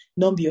your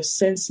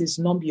senses,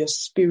 numb your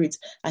spirit,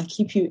 and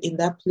keep you in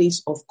that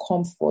place of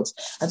comfort.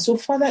 And so,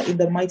 Father, in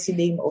the mighty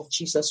name of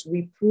Jesus,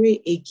 we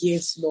pray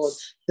against, Lord,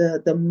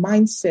 the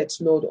mindset,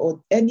 Lord,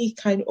 or any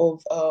kind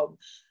of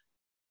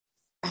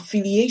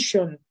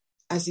affiliation,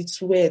 as it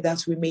were,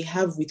 that we may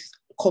have with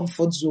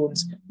comfort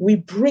zones. We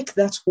break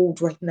that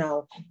hold right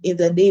now in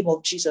the name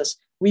of Jesus.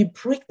 We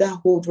break that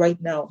hold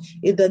right now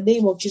in the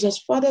name of Jesus.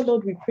 Father,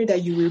 Lord, we pray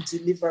that you will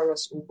deliver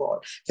us, O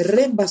God. There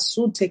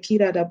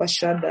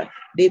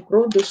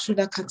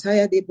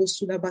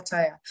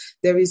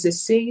is a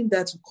saying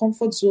that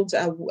comfort zones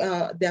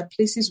are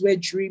places where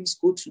dreams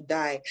go to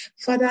die.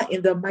 Father,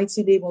 in the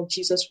mighty name of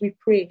Jesus, we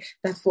pray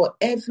that for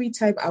every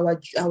time our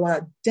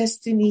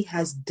destiny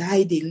has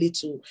died a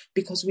little,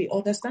 because we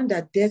understand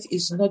that death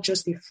is not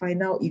just a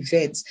final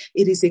event.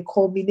 It is a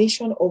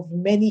culmination of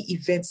many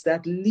events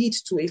that lead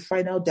to a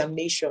final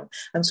damnation.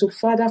 And so,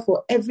 Father,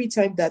 for every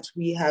time that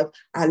we have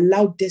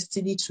allowed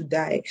destiny to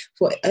die,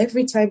 for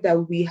every time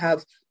that we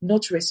have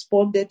not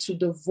responded to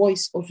the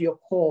voice of your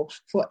call,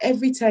 for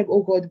every time,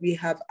 oh God, we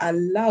have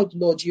allowed,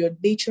 Lord, your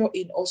nature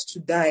in us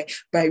to die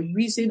by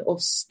reason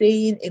of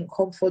staying in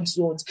comfort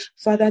zones.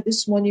 Father,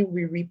 this morning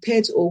we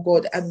repent, oh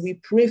God, and we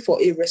pray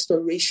for a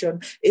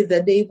restoration in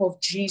the name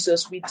of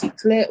Jesus. We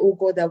declare, oh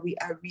God, that we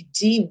are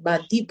redeemed,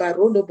 and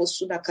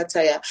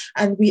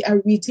we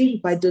are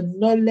redeemed by the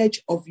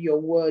knowledge of your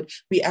word.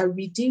 We are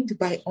redeemed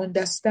by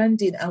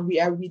understanding, and we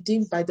are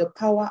redeemed by the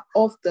power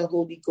of the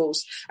Holy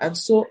Ghost. And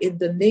so in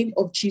the name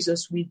of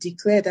Jesus, we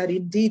declare that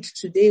indeed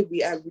today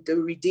we are the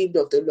redeemed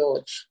of the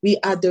Lord. We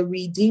are the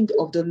redeemed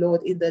of the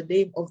Lord in the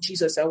name of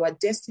Jesus. Our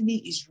destiny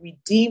is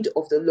redeemed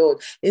of the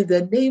Lord in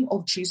the name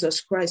of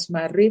Jesus Christ.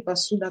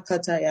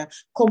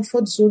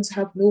 Comfort zones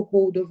have no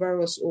hold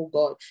over us, oh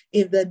God.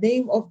 In the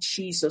name of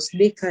Jesus.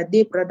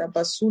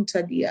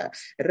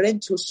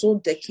 Rento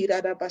sonte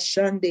kirada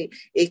bashande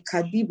e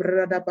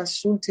kadibrada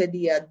basunte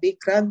dia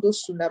dekrando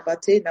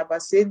sunabate na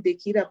basende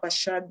kira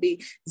bashande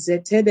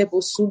zetede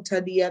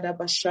bosunta dia da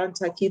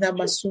bashanta kina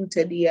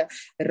masunte dia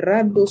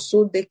rando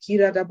sonde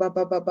kirada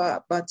baba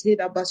baba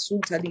batena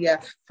basunta dia.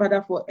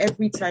 Father, for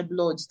every time,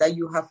 Lord, that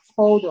you have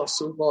called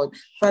us, oh God,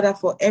 Father,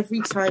 for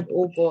every time,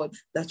 oh God,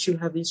 that you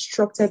have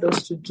instructed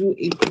us to do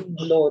a thing,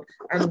 Lord,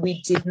 and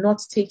we did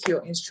not take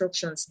your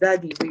instructions,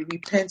 Daddy, we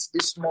repent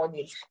this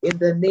morning in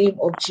the name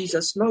of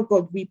Jesus. Lord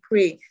God, we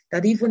pray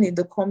that even in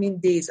the coming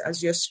days,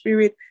 as your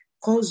Spirit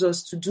calls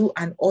us to do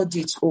an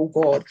audit, oh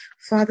God,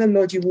 Father,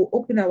 Lord, you will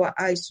open our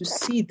eyes to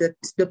see the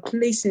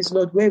places,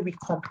 Lord, where we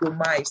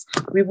compromised.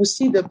 We will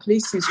see the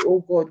places,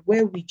 oh God,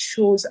 where we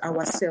chose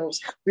ourselves.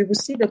 We will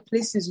see the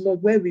places,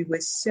 Lord, where we were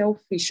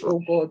selfish,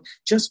 oh God,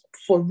 just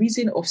for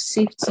reason of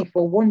safety,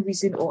 for one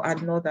reason or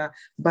another.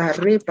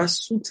 Bare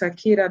basuta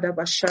kira da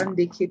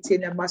bashande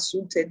ketena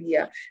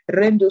masuntelia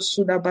rendo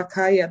suna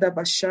bakaya da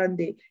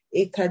bashande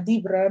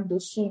ekadibrando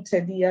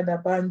suntelia da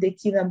bande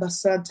kina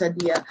basanta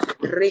dia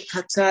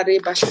rekatare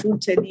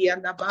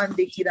bashuntelia na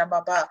bande kina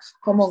baba.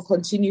 Come on,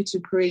 continue to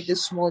pray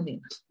this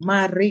morning.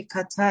 Ma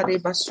rekatare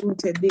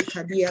basunte de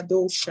kadia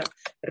dosha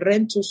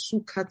rento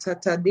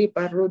sukatata de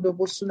barodo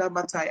bosuna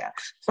bataya.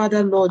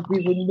 Father, Lord,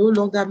 we will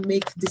no longer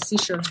make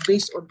decisions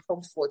based on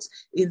comfort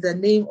in the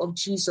name of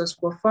Jesus.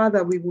 For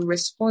Father, we will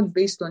respond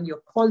based on your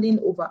calling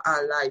over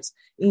our lives.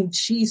 In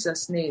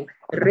Jesus' name.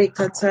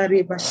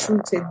 Rekatare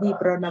bashunte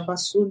libra na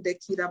basunde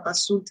kira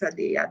basunta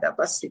de yada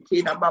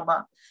basekina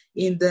mama.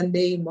 In the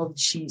name of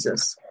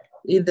Jesus.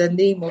 In the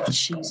name of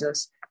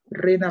Jesus.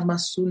 Rena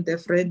masunde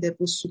frende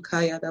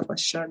busukaya da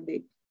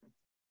bashande.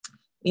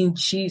 In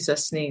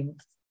Jesus' name.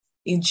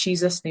 In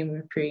Jesus' name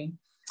we pray.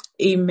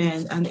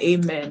 Amen and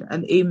amen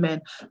and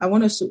amen. I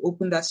want us to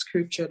open that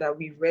scripture that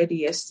we read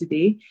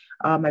yesterday.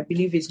 I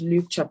believe it's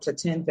Luke chapter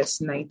 10,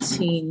 verse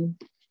 19.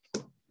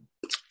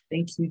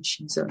 Thank you,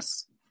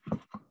 Jesus.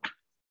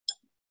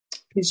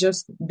 Please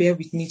just bear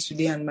with me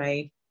today and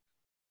my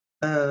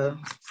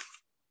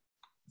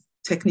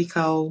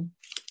technical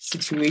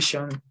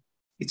situation.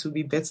 It will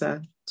be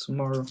better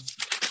tomorrow.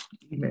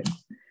 Amen.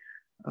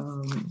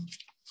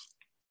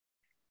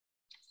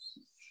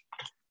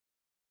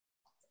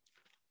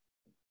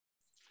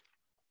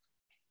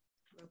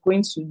 We're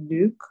going to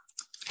Luke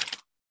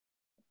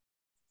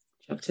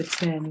chapter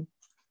 10.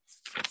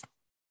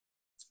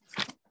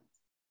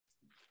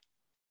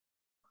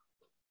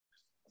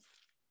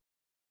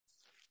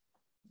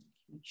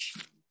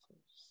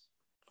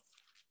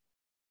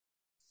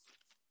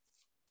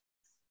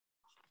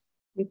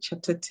 Luke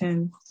chapter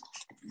 10,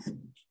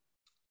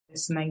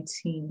 verse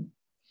 19.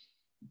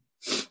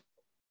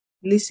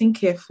 Listen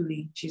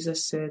carefully,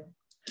 Jesus said.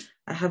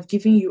 I have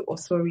given you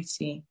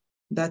authority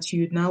that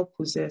you now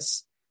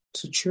possess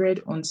to tread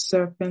on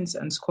serpents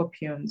and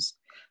scorpions,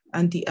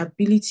 and the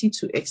ability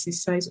to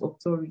exercise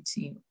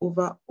authority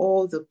over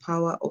all the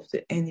power of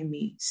the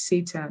enemy,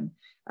 Satan,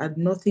 and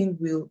nothing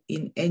will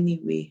in any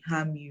way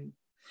harm you.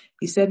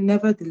 He said,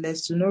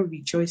 nevertheless, do not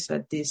rejoice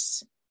at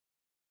this,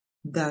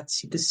 that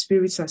the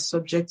spirits are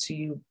subject to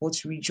you,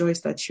 but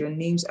rejoice that your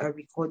names are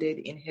recorded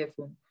in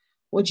heaven.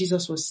 What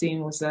Jesus was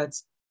saying was that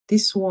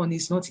this one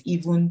is not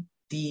even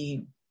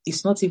the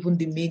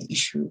main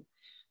issue.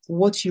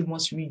 What you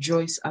must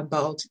rejoice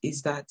about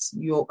is that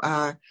your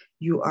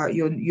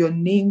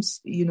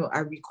names,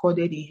 are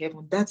recorded in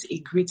heaven. That's a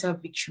greater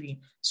victory.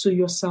 So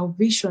your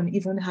salvation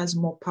even has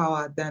more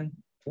power than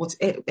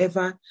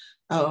whatever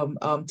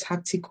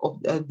tactic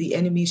of the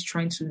enemy is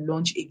trying to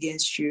launch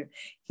against you.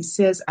 He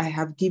says, I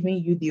have given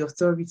you the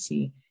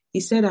authority. He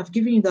said, I've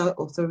given you that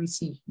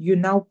authority. You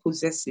now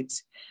possess it.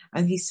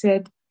 And he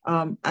said,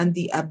 and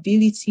the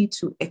ability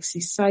to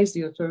exercise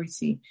the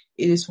authority.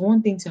 It is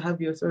one thing to have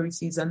the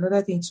authority, it's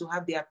another thing to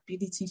have the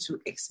ability to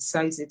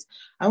exercise it.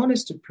 I want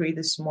us to pray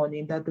this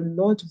morning that the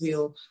Lord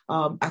will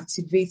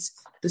activate,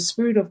 the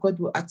Spirit of God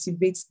will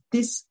activate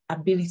this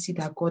ability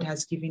that God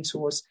has given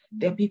to us.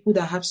 There are people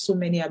that have so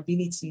many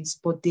abilities,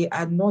 but they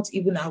are not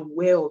even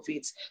aware of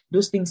it.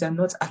 Those things are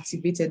not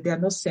activated. They are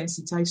not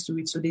sensitized to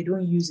it, so they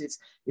don't use it.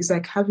 It's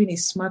like having a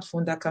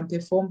smartphone that can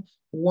perform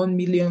 1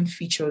 million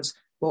features,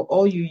 but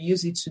all you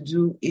use it to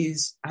do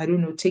is,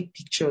 take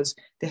pictures.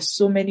 There's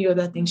so many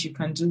other things you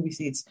can do with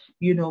it,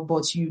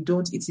 but you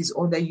don't, it is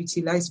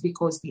underutilized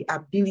because the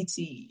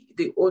ability,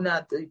 the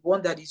owner, the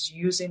one that is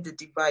using the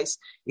device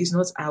is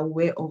not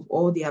aware of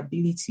all the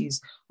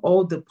abilities,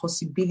 all the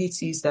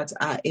possibilities that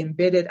are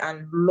embedded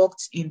and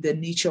locked in the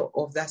nature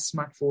of that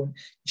smartphone.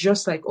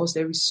 Just like us,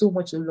 there is so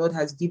much the Lord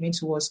has given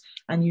to us.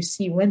 And you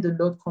see, when the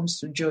Lord comes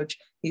to judge,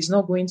 He's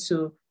not going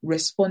to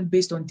respond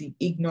based on the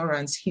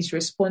ignorance. He's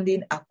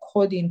responding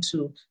according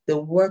to the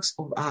works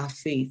of our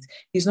faith.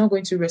 He's not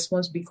going to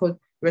respond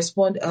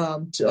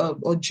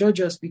or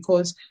judge us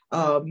because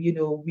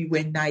we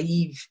were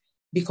naive.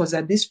 Because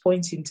at this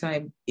point in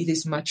time, it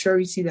is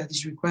maturity that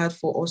is required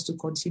for us to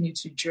continue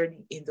to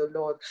journey in the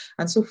Lord.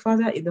 And so,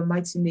 Father, in the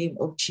mighty name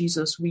of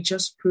Jesus, we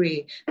just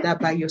pray that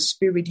by your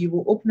Spirit, you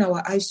will open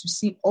our eyes to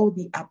see all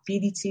the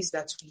abilities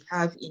that we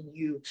have in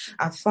you.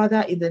 And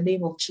Father, in the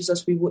name of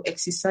Jesus, we will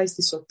exercise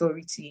this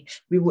authority.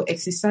 We will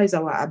exercise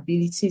our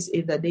abilities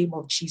in the name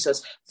of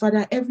Jesus.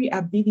 Father, every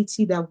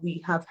ability that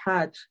we have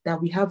had,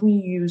 that we haven't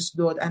used,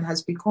 Lord, and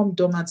has become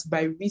dormant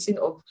by reason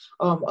of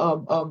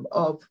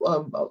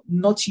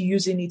not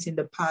using it in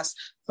the past.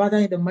 Father,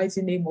 in the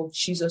mighty name of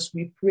Jesus,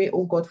 we pray,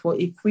 oh God, for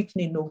a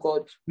quickening, oh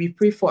God. We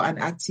pray for an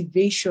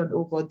activation,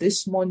 oh God,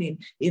 this morning,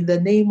 in the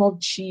name of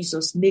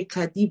Jesus.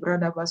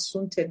 Rendo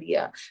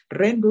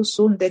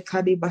sunde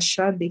kadi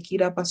bashande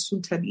kira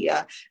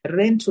basuntalia.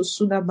 Rento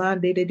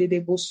sunamande de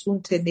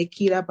bosunte ne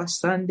kira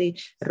basande.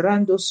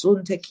 Rando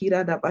sunte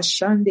kira da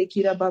bashande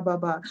kira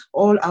bababa.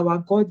 All our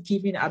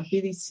God-given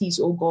abilities,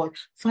 oh God.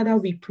 Father,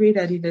 we pray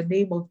that in the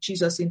name of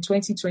Jesus in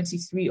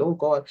 2023, oh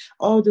God,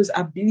 all those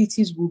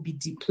abilities will be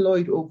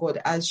deployed, oh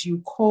God, as you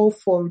call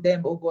for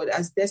them, oh God,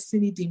 as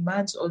destiny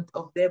demands of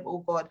them, oh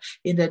God,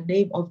 in the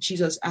name of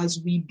Jesus,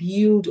 as we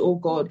build, oh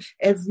God,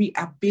 every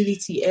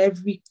ability,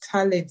 every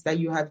talent that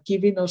you have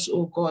given us,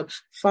 oh God,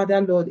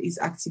 Father, Lord, is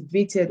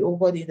activated, oh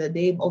God, in the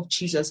name of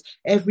Jesus.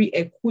 Every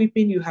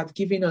equipping you have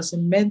given us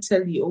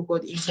mentally, oh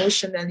God,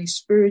 emotionally,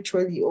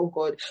 spiritually, oh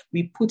God,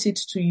 we put it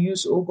to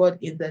use, oh God,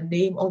 in the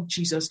name of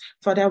Jesus.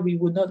 Father, we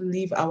will not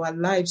live our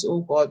lives,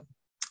 oh God,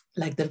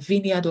 like the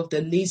vineyard of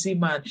the lazy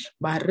man.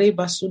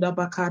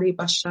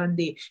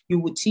 You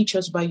will teach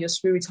us by your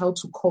Spirit how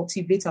to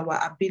cultivate our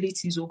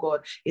abilities, oh God,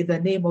 in the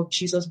name of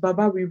Jesus.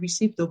 Baba, we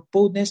receive the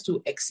boldness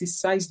to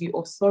exercise the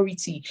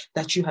authority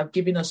that you have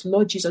given us.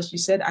 Lord Jesus, you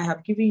said, I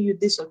have given you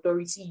this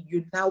authority,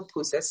 you now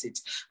possess it.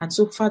 And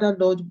so, Father,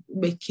 Lord,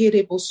 we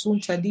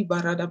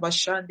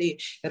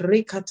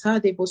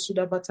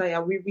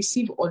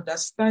receive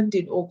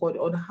understanding, oh God,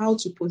 on how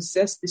to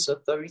possess this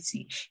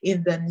authority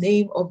in the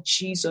name of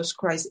Jesus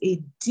Christ. A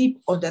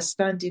deep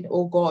understanding,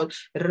 oh God,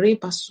 how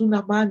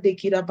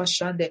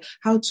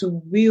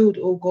to wield,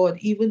 oh God,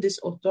 even this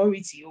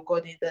authority, oh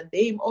God, in the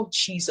name of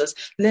Jesus.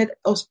 Let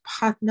us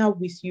partner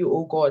with you,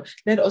 oh God.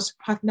 Let us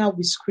partner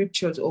with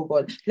scriptures, oh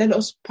God. Let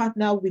us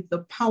partner with the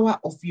power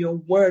of your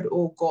word,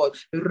 oh God.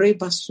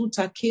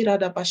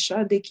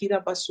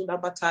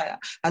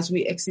 As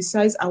we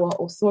exercise our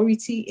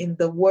authority in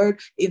the word,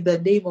 in the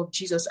name of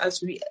Jesus,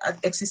 as we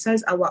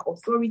exercise our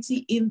authority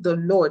in the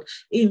Lord,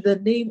 in the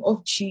name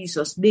of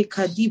Jesus.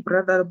 Nekadi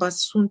brother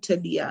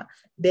basuntelia.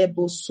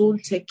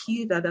 Debosunte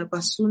kira da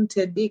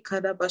basunte de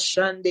kada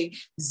bashande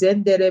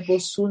zendere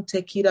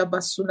bosunte kira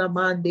basuna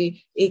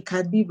mande e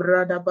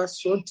kadibra da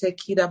basunte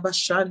kira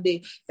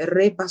bashande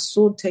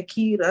rebasunte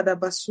kira da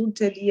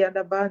basunte dia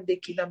da bande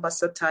kina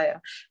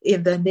basataya.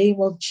 In the name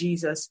of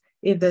Jesus,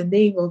 in the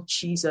name of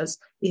Jesus,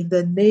 in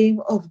the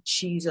name of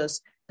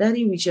Jesus.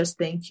 Daddy, we just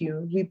thank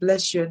you. We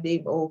bless your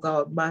name, oh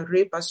God. In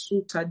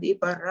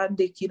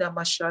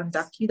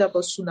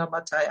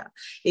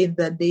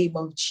the name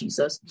of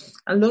Jesus.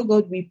 And Lord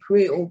God, we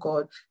pray, oh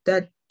God,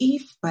 that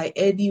if by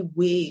any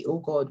way, oh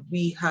God,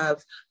 we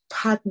have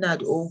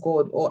partnered, oh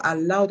God, or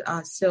allowed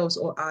ourselves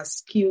or our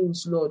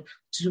skills, Lord,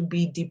 to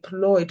be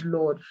deployed,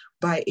 Lord,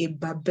 by a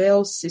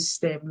Babel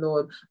system,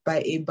 Lord,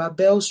 by a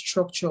Babel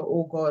structure,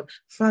 oh God.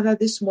 Father,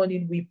 this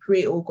morning we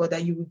pray, oh God,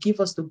 that you will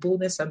give us the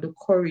boldness and the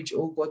courage,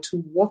 oh God,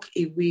 to walk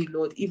away,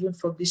 Lord, even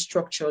from these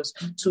structures,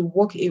 to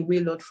walk away,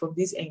 Lord, from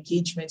these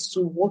engagements,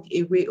 to walk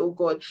away, oh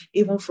God,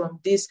 even from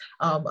this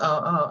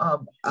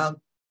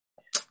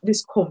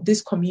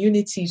these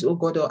communities, oh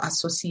God, or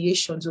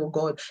associations, oh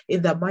God,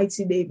 in the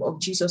mighty name of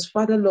Jesus.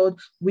 Father, Lord,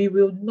 we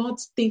will not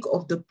think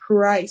of the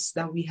price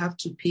that we have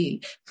to pay,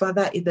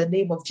 Father, in the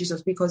name of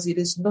Jesus, because it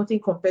is nothing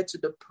compared to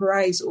the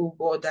price, oh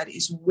God, that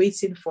is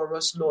waiting for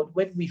us, Lord,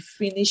 when we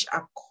finish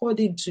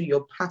according to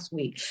your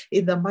pathway,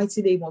 in the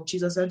mighty name of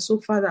Jesus. And so,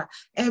 Father,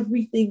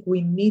 everything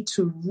we need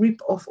to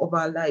rip off of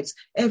our lives,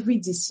 every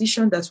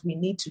decision that we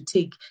need to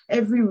take,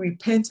 every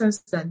repentance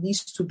that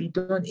needs to be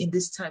done in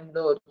this time,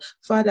 Lord,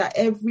 Father,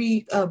 every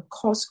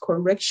course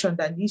correction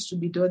that needs to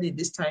be done in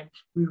this time,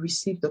 we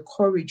receive the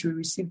courage, we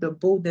receive the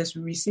boldness,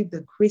 we receive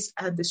the grace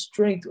and the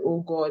strength,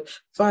 oh God,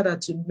 Father,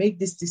 to make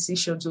these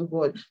decisions, oh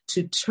God,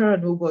 to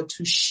turn, oh God,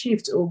 to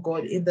shift, oh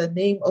God, in the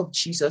name of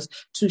Jesus,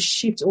 to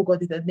shift, oh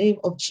God, in the name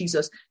of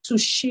Jesus, to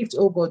shift,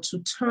 oh God, to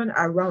turn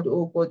around,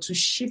 oh God, to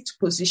shift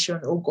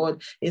position, oh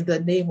God, in the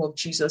name of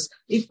Jesus.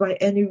 If by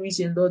any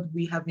reason, Lord,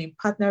 we have been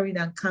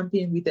partnering and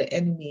camping with the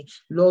enemy,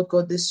 Lord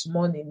God, this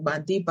morning,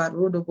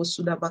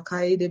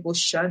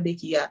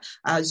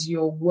 as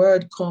your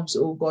word comes,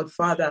 oh God,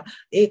 Father,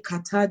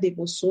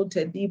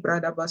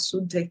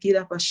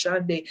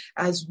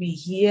 as we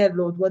hear,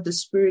 Lord, what the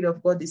Spirit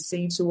of God is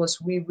saying to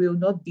us, we will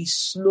not be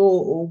slow,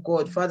 oh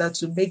God, Father,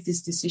 to make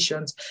these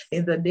decisions.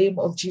 In the name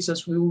of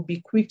Jesus, we will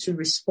be quick to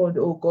respond,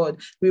 oh God.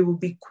 We will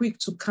be quick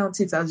to count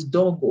it as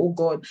done, oh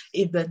God.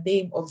 In the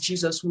name of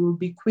Jesus, we will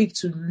be quick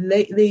to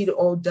lay it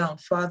all down,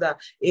 Father,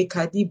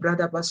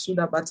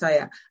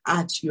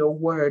 at your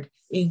word.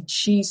 In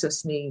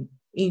Jesus' name,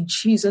 in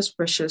Jesus'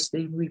 precious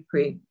name, we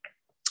pray.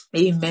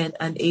 Amen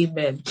and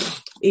amen.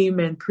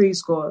 Amen.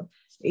 Praise God.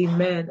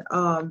 Amen.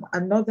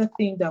 Another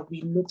thing that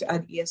we looked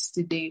at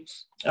yesterday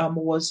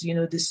was,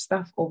 the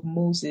staff of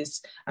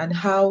Moses, and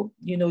how,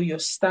 your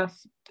staff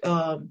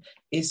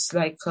is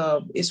like,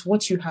 is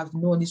what you have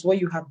known, is what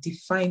you have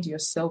defined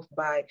yourself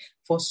by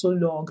for so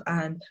long.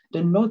 And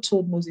the Lord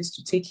told Moses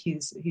to take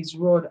his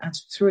rod and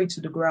to throw it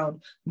to the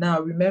ground. Now,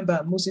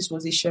 remember, Moses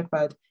was a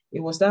shepherd. It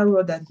was that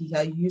rod that he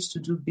had used to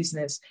do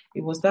business.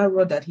 It was that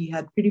rod that he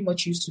had pretty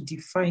much used to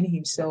define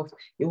himself.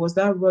 It was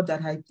that rod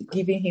that had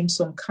given him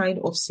some kind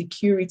of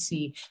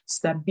security,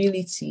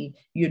 stability,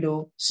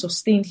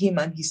 sustained him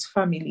and his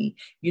family.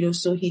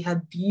 So he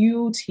had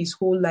built his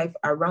whole life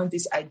around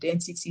this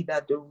identity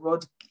that the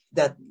rod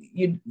that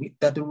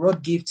the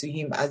rod gave to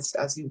him, as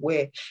it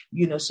were,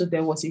 so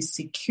there was a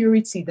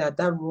security that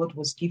rod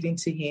was giving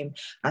to him.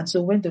 And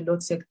so when the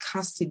Lord said,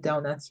 cast it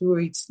down and throw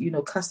it,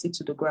 cast it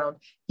to the ground,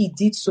 he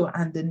did so,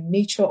 and the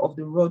nature of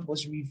the rod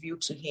was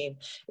revealed to him.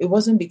 It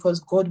wasn't because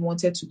God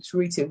wanted to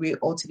throw it away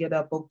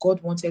altogether, but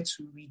God wanted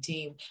to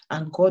redeem,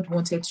 and God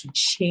wanted to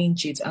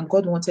change it, and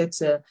God wanted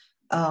to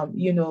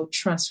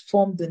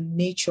transform the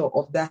nature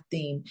of that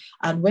thing.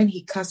 And when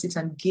he cast it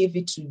and gave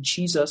it to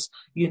Jesus,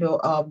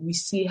 we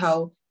see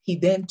how he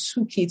then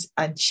took it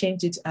and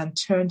changed it and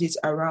turned it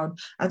around.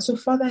 And so,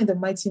 Father, in the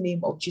mighty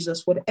name of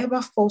Jesus,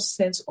 whatever false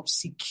sense of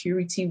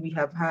security we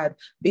have had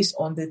based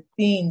on the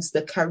things,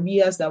 the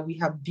careers that we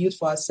have built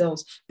for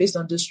ourselves, based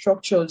on the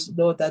structures,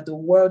 Lord, that the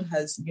world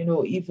has,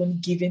 even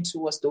given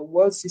to us, the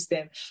world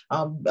system,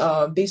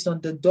 based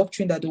on the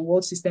doctrine that the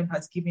world system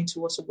has given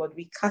to us, oh God,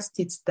 we cast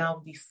it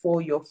down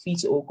before your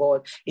feet, oh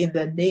God, in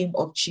the name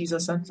of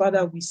Jesus. And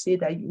Father, we say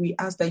that we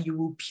ask that you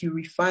will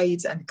purify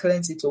it and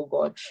cleanse it, oh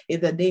God,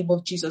 in the name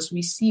of Jesus.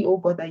 We see, oh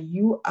God, that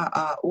you are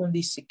our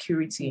only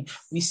security.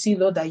 We see,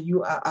 Lord, that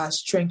you are our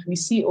strength. We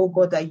see, oh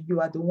God, that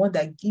you are the one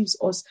that gives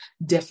us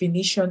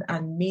definition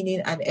and meaning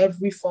and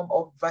every form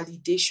of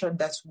validation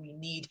that we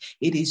need.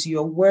 It is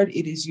your word,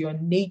 it is your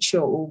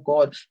nature, oh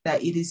God,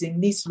 that it is in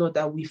this, Lord,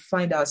 that we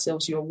find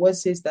ourselves. Your word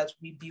says that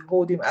we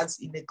behold him as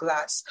in a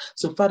glass.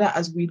 So, Father,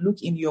 as we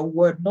look in your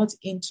word, not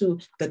into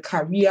the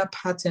career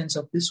patterns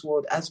of this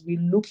world, as we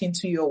look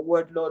into your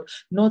word, Lord,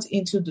 not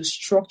into the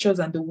structures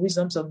and the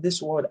wisdoms of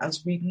this world,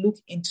 as we look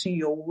into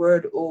your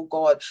word, oh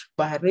God,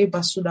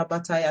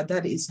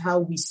 that is how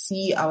we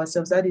see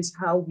ourselves. That is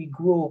how we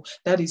grow.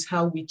 That is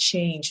how we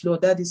change,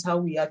 Lord. That is how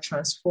we are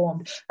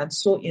transformed. And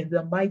so in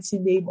the mighty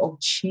name of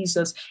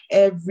Jesus,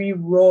 every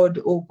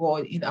rod, oh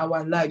God, in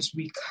our lives,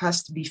 we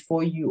cast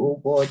before you, oh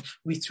God.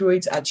 We throw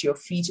it at your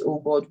feet, oh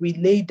God. We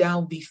lay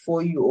down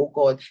before you, oh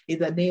God. In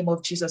the name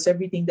of Jesus,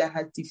 everything that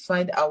has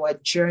defined our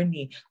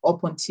journey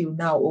up until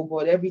now, oh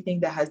God, everything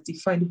that has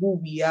defined who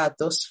we are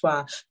thus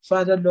far,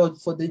 Father, Lord,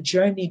 for the journey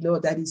journey,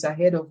 Lord, that is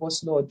ahead of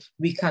us, Lord.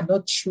 We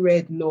cannot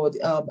tread, Lord,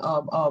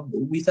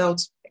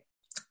 without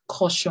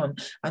caution.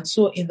 And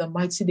so in the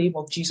mighty name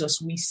of Jesus,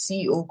 we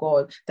see, oh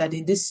God, that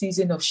in this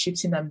season of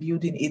shifting and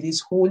building, it is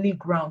holy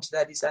ground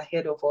that is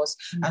ahead of us.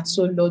 Mm-hmm. And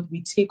so, Lord,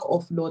 we take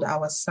off, Lord,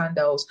 our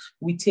sandals.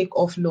 We take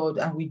off, Lord,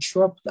 and we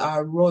drop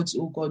our rods,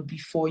 oh God,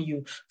 before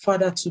you,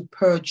 Father, to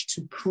purge,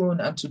 to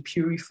prune, and to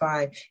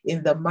purify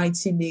in the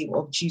mighty name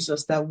of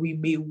Jesus, that we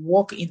may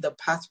walk in the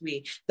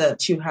pathway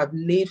that you have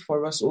laid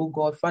for us, oh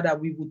God. Father,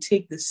 we will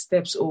take the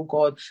steps, oh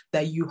God,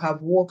 that you have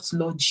walked,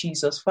 Lord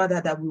Jesus. Father,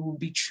 that we will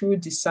be true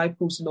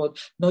disciples, Lord,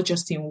 not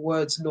just in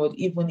words, Lord,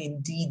 even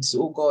in deeds,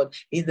 oh God,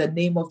 in the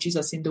name of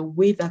Jesus, in the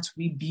way that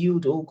we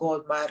build, oh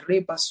God,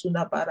 we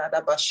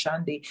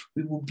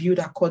will build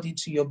according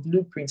to your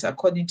blueprints,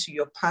 according to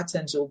your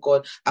patterns, oh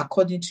God,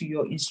 according to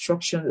your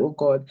instruction, oh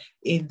God,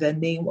 in the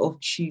name of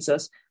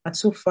Jesus. And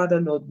so,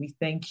 Father, Lord, we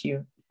thank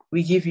you.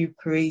 We give you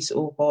praise,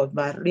 oh God,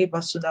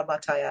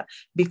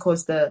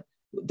 because the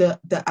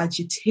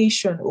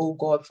agitation, oh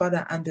God,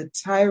 Father, and the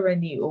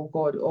tyranny, oh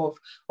God, of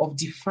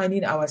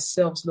defining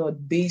ourselves,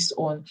 Lord, based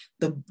on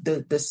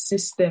the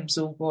systems,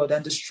 oh God,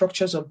 and the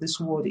structures of this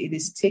world, it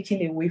is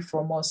taken away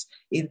from us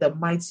in the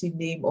mighty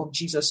name of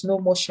Jesus. No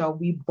more shall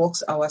we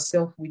box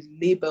ourselves with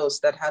labels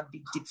that have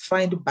been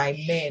defined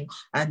by men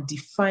and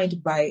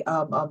defined by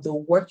the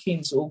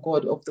workings, oh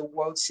God, of the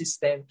world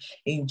system.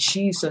 In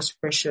Jesus'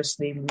 precious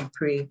name we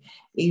pray.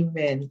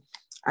 Amen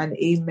and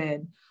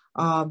amen.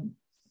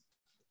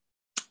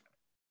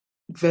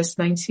 Verse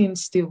 19,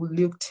 still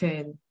Luke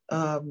 10,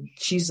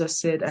 Jesus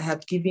said, I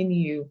have given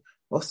you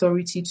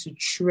authority to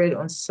tread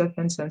on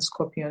serpents and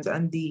scorpions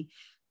and the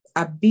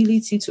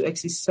ability to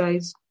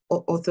exercise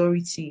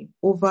authority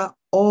over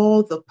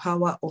all the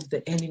power of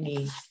the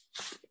enemy.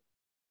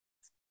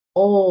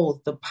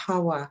 All the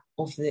power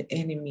of the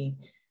enemy.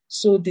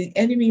 So the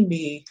enemy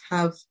may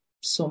have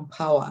some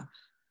power,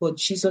 but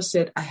Jesus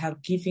said, I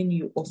have given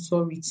you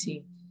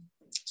authority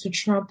to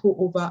trample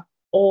over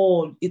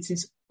all. It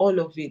is all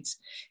of it.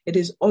 It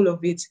is all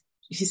of it.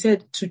 He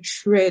said to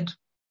tread,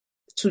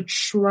 to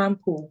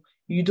trample.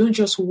 You don't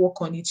just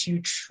walk on it,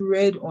 you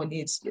tread on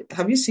it.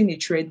 Have you seen a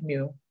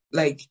treadmill?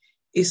 Like,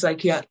 it's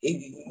like you're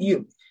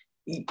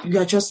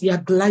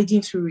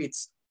gliding through it.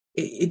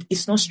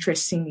 It's not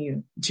stressing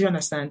you. Do you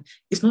understand?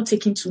 It's not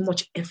taking too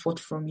much effort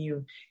from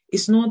you.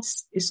 It's not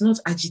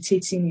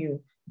agitating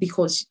you,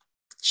 because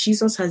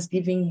Jesus has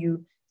given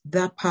you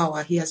that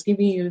power. He has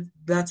given you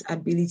that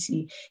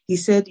ability. He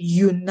said,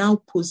 you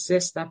now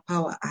possess that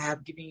power I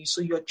have given you.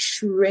 So you're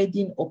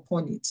treading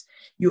upon it.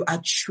 You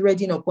are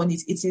treading upon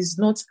it. It is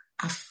not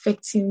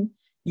affecting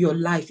your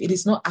life. It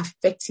is not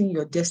affecting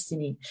your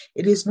destiny.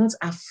 It is not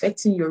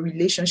affecting your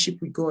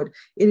relationship with God.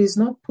 It is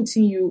not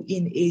putting you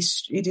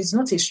it is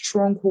not a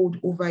stronghold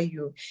over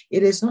you.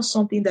 It is not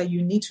something that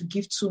you need to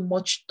give too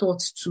much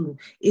thought to.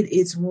 It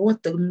is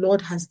what the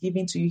Lord has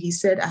given to you. He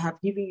said, I have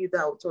given you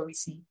that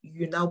authority.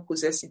 You now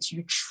possess it.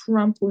 You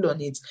trample on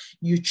it.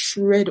 You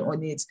tread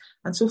on it.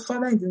 And so,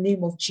 Father, in the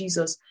name of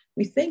Jesus,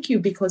 we thank you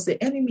because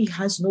the enemy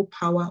has no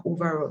power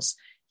over us.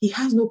 He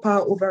has no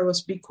power over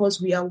us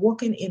because we are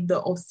walking in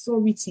the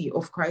authority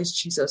of Christ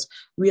Jesus.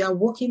 We are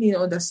walking in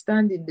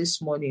understanding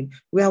this morning.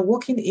 We are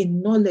walking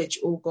in knowledge,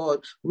 oh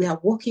God. We are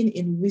walking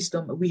in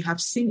wisdom. We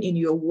have seen in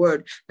your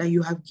word that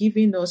you have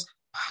given us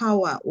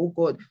power, oh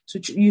God.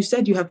 You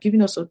said you have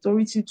given us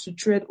authority to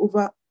tread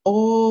over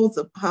all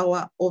the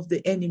power of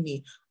the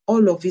enemy.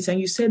 All of it. And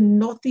you said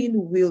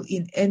nothing will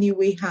in any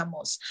way harm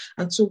us.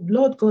 And so,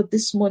 Lord God,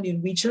 this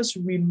morning, we just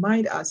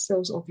remind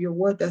ourselves of your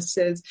word that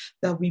says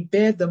that we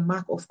bear the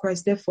mark of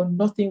Christ. Therefore,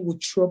 nothing will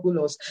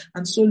trouble us.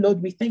 And so,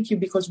 Lord, we thank you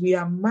because we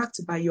are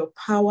marked by your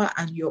power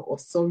and your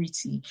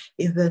authority.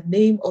 In the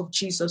name of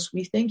Jesus,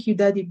 we thank you,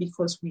 Daddy,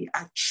 because we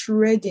are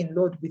treading,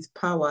 Lord, with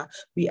power.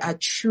 We are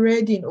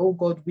treading, oh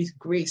God, with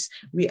grace.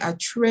 We are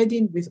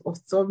treading with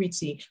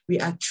authority. We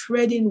are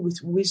treading with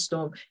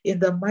wisdom. In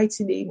the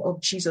mighty name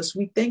of Jesus,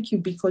 we thank you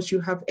because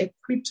you have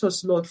equipped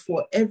us, Lord,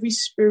 for every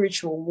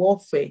spiritual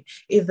warfare.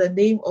 In the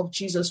name of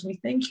Jesus, we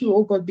thank you,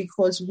 oh God,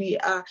 because we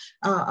are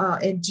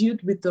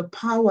endued with the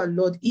power,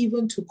 Lord,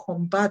 even to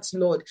combat,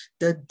 Lord,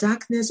 the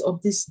darkness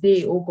of this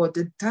day, oh God,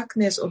 the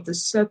darkness of the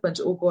serpent,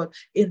 oh God,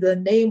 in the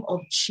name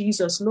of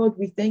Jesus. Lord,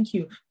 we thank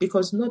you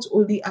because not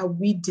only are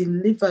we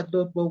delivered,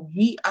 Lord, but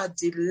we are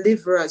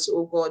deliverers,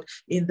 oh God,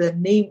 in the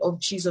name of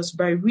Jesus,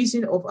 by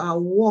reason of our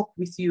walk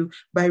with you,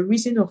 by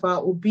reason of our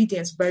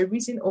obedience, by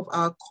reason of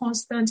our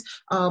constant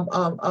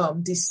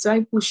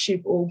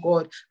discipleship, oh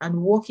God, and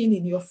walking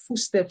in your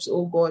footsteps,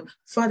 oh God.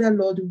 Father,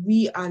 Lord,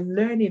 we are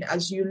learning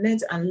as you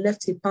learned and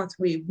left a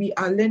pathway. We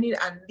are learning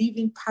and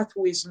leaving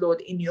pathways, Lord,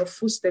 in your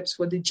footsteps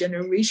for the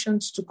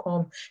generations to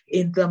come,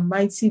 in the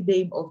mighty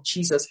name of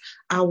Jesus.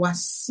 Our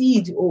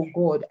seed, oh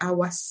God,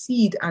 our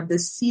seed and the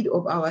seed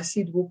of our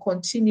seed will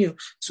continue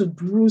to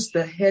bruise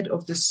the head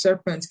of the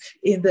serpent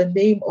in the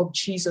name of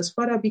Jesus.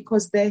 Father,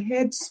 because the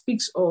head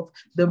speaks of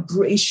the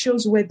brain, it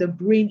shows where the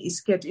brain is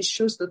kept. It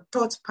shows the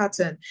thought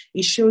pattern.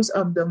 It shows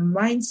the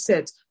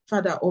mindset.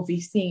 Father, of a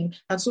thing.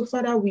 And so,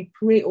 Father, we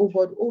pray, oh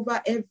God,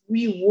 over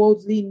every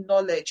worldly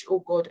knowledge,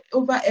 oh God,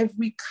 over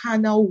every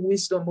carnal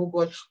wisdom, oh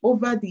God,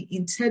 over the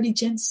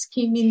intelligent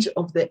schemings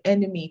of the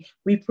enemy.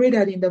 We pray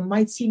that in the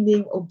mighty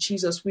name of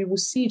Jesus, we will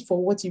see it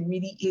for what it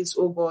really is,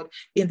 oh God.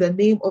 In the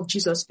name of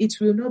Jesus, it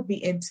will not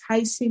be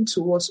enticing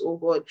to us, oh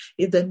God.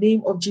 In the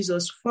name of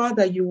Jesus,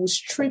 Father, you will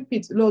strip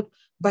it, Lord.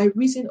 By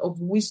reason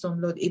of wisdom,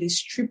 Lord, it is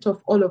stripped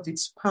of all of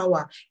its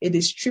power. It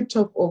is stripped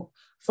of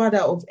Father,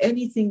 of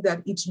anything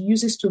that it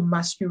uses to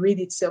masquerade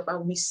itself,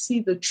 and we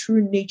see the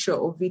true nature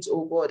of it,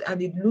 oh God, and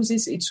it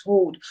loses its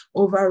hold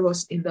over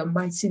us in the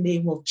mighty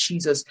name of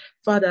Jesus.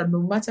 Father,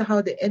 no matter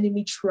how the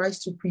enemy tries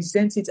to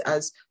present it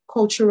as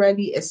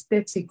culturally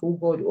aesthetic, oh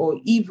God, or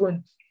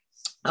even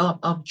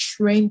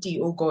trendy,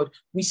 oh God,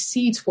 we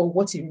see it for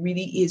what it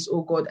really is,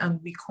 oh God,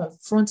 and we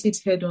confront it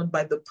head on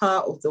by the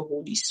power of the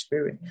Holy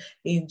Spirit.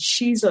 In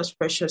Jesus'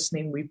 precious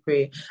name we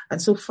pray.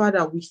 And so,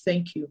 Father, we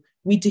thank you.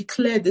 We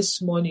declare this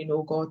morning,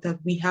 oh God, that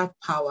we have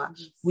power.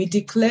 We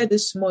declare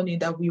this morning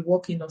that we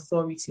walk in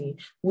authority.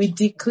 We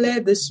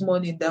declare this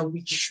morning that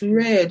we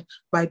tread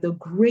by the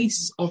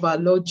grace of our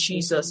Lord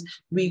Jesus.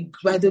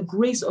 By the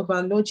grace of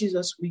our Lord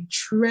Jesus, we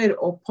tread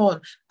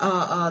upon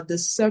the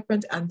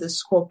serpent and the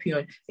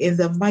scorpion in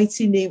the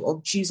mighty name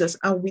of Jesus.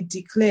 And we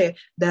declare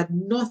that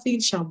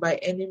nothing shall by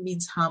any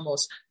means harm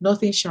us.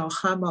 Nothing shall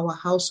harm our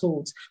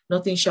households.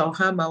 Nothing shall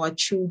harm our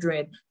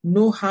children.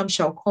 No harm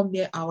shall come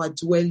near our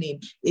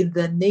dwelling. In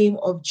the name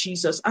of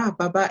Jesus.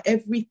 Baba,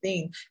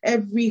 everything,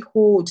 every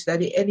hold that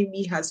the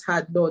enemy has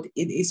had, Lord,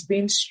 it is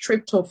being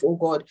stripped off, oh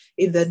God,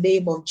 in the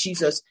name of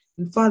Jesus.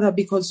 And Father,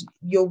 because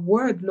your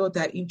word, Lord,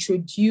 that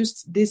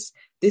introduced this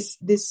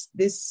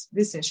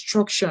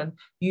instruction,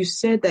 you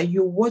said that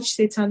you watch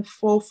Satan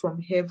fall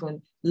from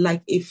heaven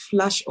like a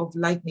flash of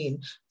lightning.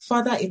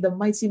 Father, in the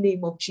mighty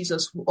name of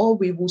Jesus, all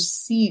we will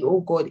see, oh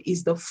God,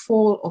 is the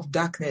fall of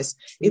darkness.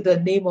 In the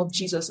name of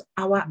Jesus,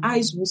 our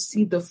eyes will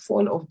see the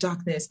fall of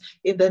darkness.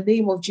 In the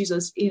name of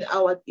Jesus, in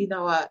our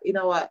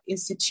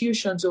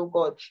institutions, oh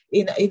God,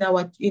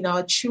 in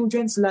our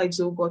children's lives,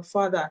 oh God,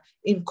 Father,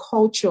 in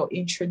culture,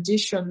 in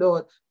tradition,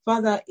 Lord.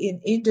 Father, in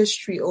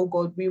industry, oh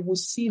God, we will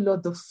see,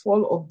 Lord, the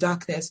fall of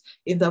darkness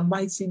in the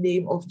mighty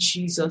name of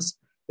Jesus.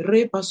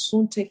 Reba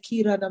sunte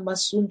kira na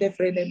masunde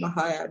frene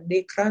mahaya,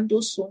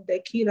 nekrando sunde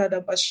kira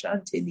da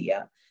bashante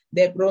dia.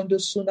 Lebrondo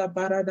suna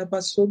barada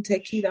basunte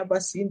kira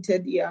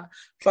basinte dia.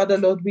 Father,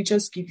 Lord, we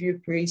just give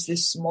you praise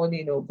this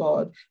morning, oh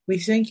God. We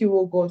thank you,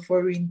 oh God,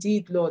 for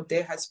indeed, Lord,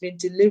 there has been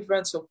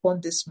deliverance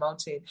upon this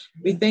mountain.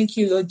 We thank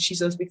you, Lord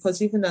Jesus,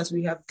 because even as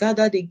we have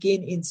gathered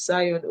again in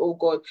Zion, oh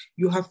God,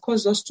 you have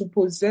caused us to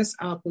possess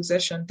our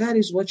possession. That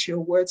is what your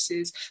word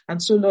says.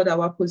 And so, Lord,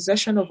 our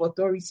possession of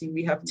authority,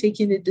 we have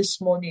taken it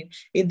this morning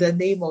in the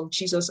name of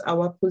Jesus.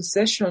 Our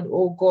possession,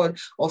 oh God,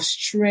 of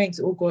strength,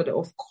 oh God,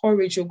 of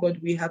courage, oh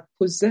God, we have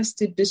possessed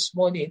it this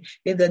morning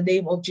in the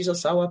name of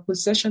Jesus. Our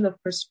possession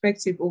of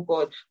perspective, oh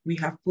God, we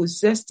have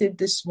possessed it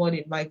this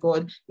morning, my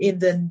God, in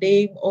the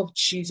name of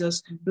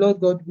Jesus. Lord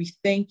God, we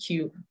thank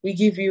you. We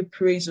give you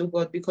praise, oh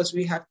God, because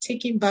we have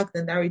taken back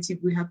the narrative.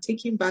 We have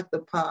taken back the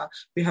power.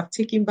 We have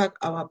taken back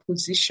our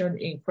position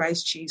in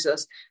Christ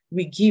Jesus.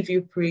 We give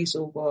you praise,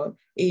 oh God,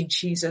 in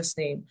Jesus'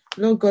 name.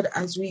 Lord God,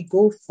 as we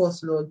go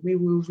forth, Lord, we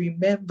will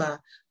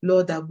remember,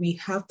 Lord, that we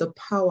have the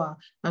power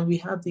and we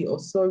have the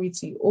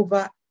authority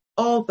over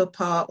all the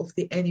power of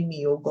the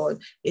enemy, oh God,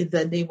 in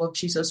the name of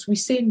Jesus. We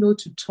say no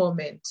to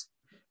torment.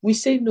 We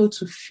say no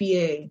to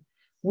fear.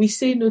 We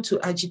say no to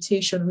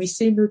agitation. We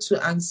say no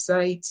to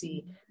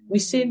anxiety. We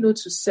say no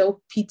to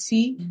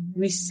self-pity.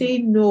 We say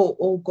no,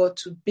 oh God,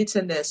 to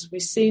bitterness. We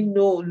say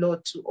no,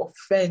 Lord, to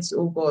offense,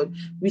 oh God.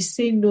 We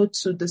say no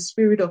to the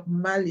spirit of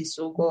malice,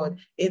 oh God,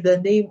 in the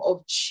name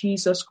of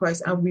Jesus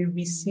Christ. And we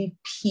receive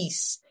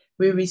peace.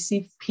 We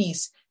receive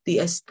peace. The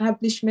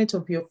establishment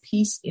of your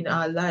peace in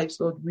our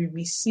lives, Lord, we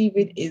receive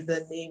it in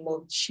the name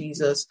of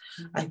Jesus.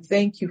 I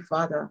thank you,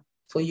 Father,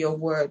 for your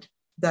word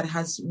that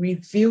has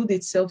revealed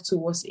itself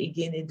to us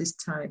again in this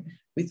time.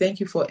 We thank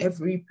you for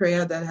every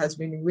prayer that has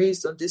been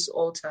raised on this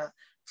altar.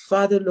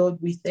 Father, Lord,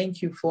 we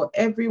thank you for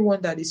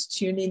everyone that is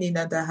tuning in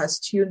and that has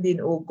tuned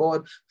in, oh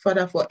God.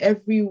 Father, for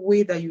every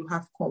way that you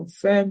have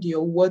confirmed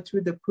your word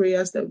through the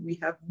prayers that we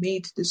have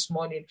made this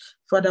morning.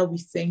 Father, we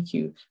thank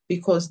you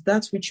because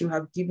that which you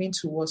have given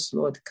to us,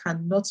 Lord,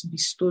 cannot be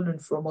stolen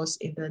from us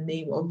in the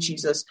name of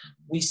Jesus.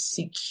 We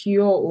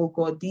secure, oh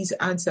God, these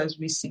answers.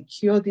 We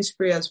secure these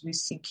prayers. We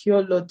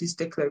secure, Lord, these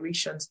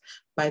declarations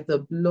by the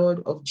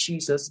blood of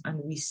Jesus. And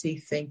we say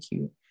thank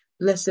you.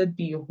 Blessed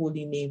be your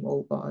holy name,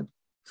 oh God.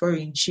 For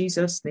in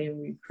Jesus' name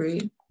we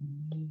pray.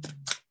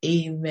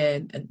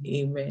 Amen and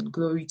amen.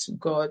 Glory to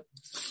God.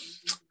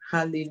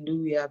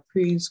 Hallelujah.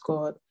 Praise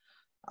God.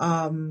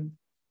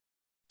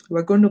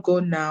 We're going to go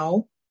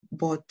now,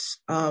 but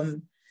I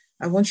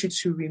want you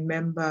to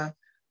remember,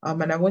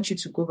 and I want you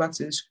to go back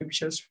to the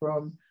scriptures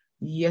from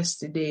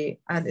yesterday,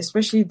 and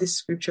especially this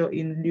scripture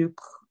in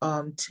Luke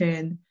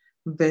 10,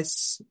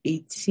 verse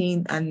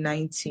 18 and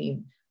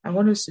 19. I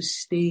want us to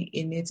stay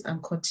in it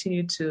and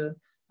continue to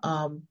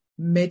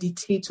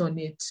meditate on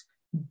it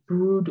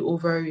brood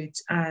over it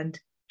and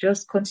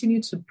just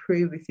continue to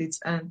pray with it.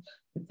 And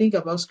the thing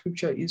about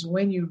scripture is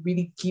when you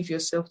really give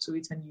yourself to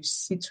it and you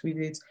sit with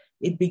it,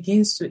 it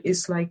begins to,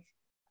 it's like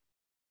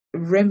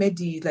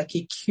remedy, like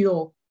a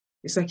cure.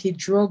 It's like a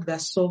drug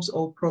that solves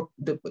all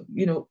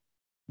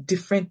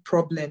different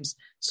problems.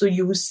 So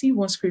you will see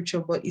one scripture,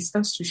 but it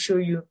starts to show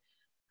you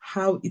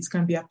how it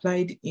can be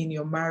applied in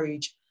your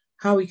marriage,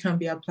 how it can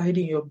be applied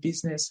in your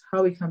business,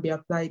 how it can be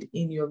applied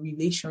in your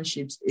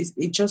relationships.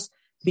 It just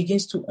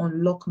begins to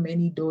unlock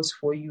many doors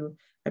for you.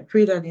 I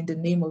pray that in the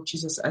name of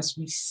Jesus, as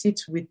we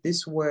sit with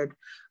this word,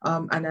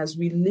 and as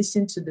we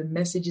listen to the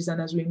messages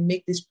and as we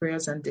make these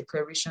prayers and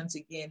declarations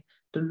again,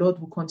 the Lord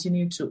will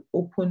continue to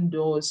open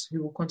doors. He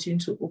will continue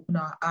to open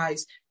our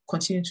eyes,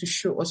 continue to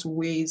show us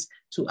ways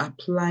to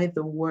apply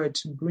the word,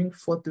 to bring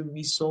forth the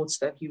results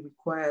that he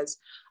requires,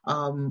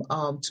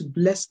 to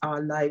bless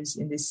our lives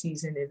in this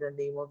season in the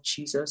name of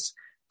Jesus.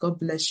 God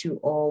bless you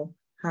all.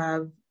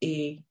 Have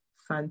a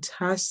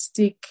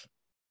fantastic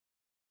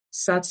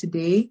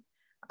Saturday.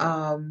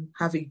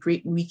 Have a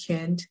great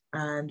weekend,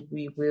 and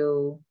we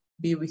will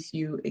be with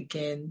you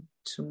again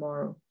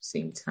tomorrow,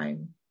 same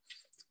time.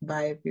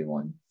 Bye,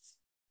 everyone.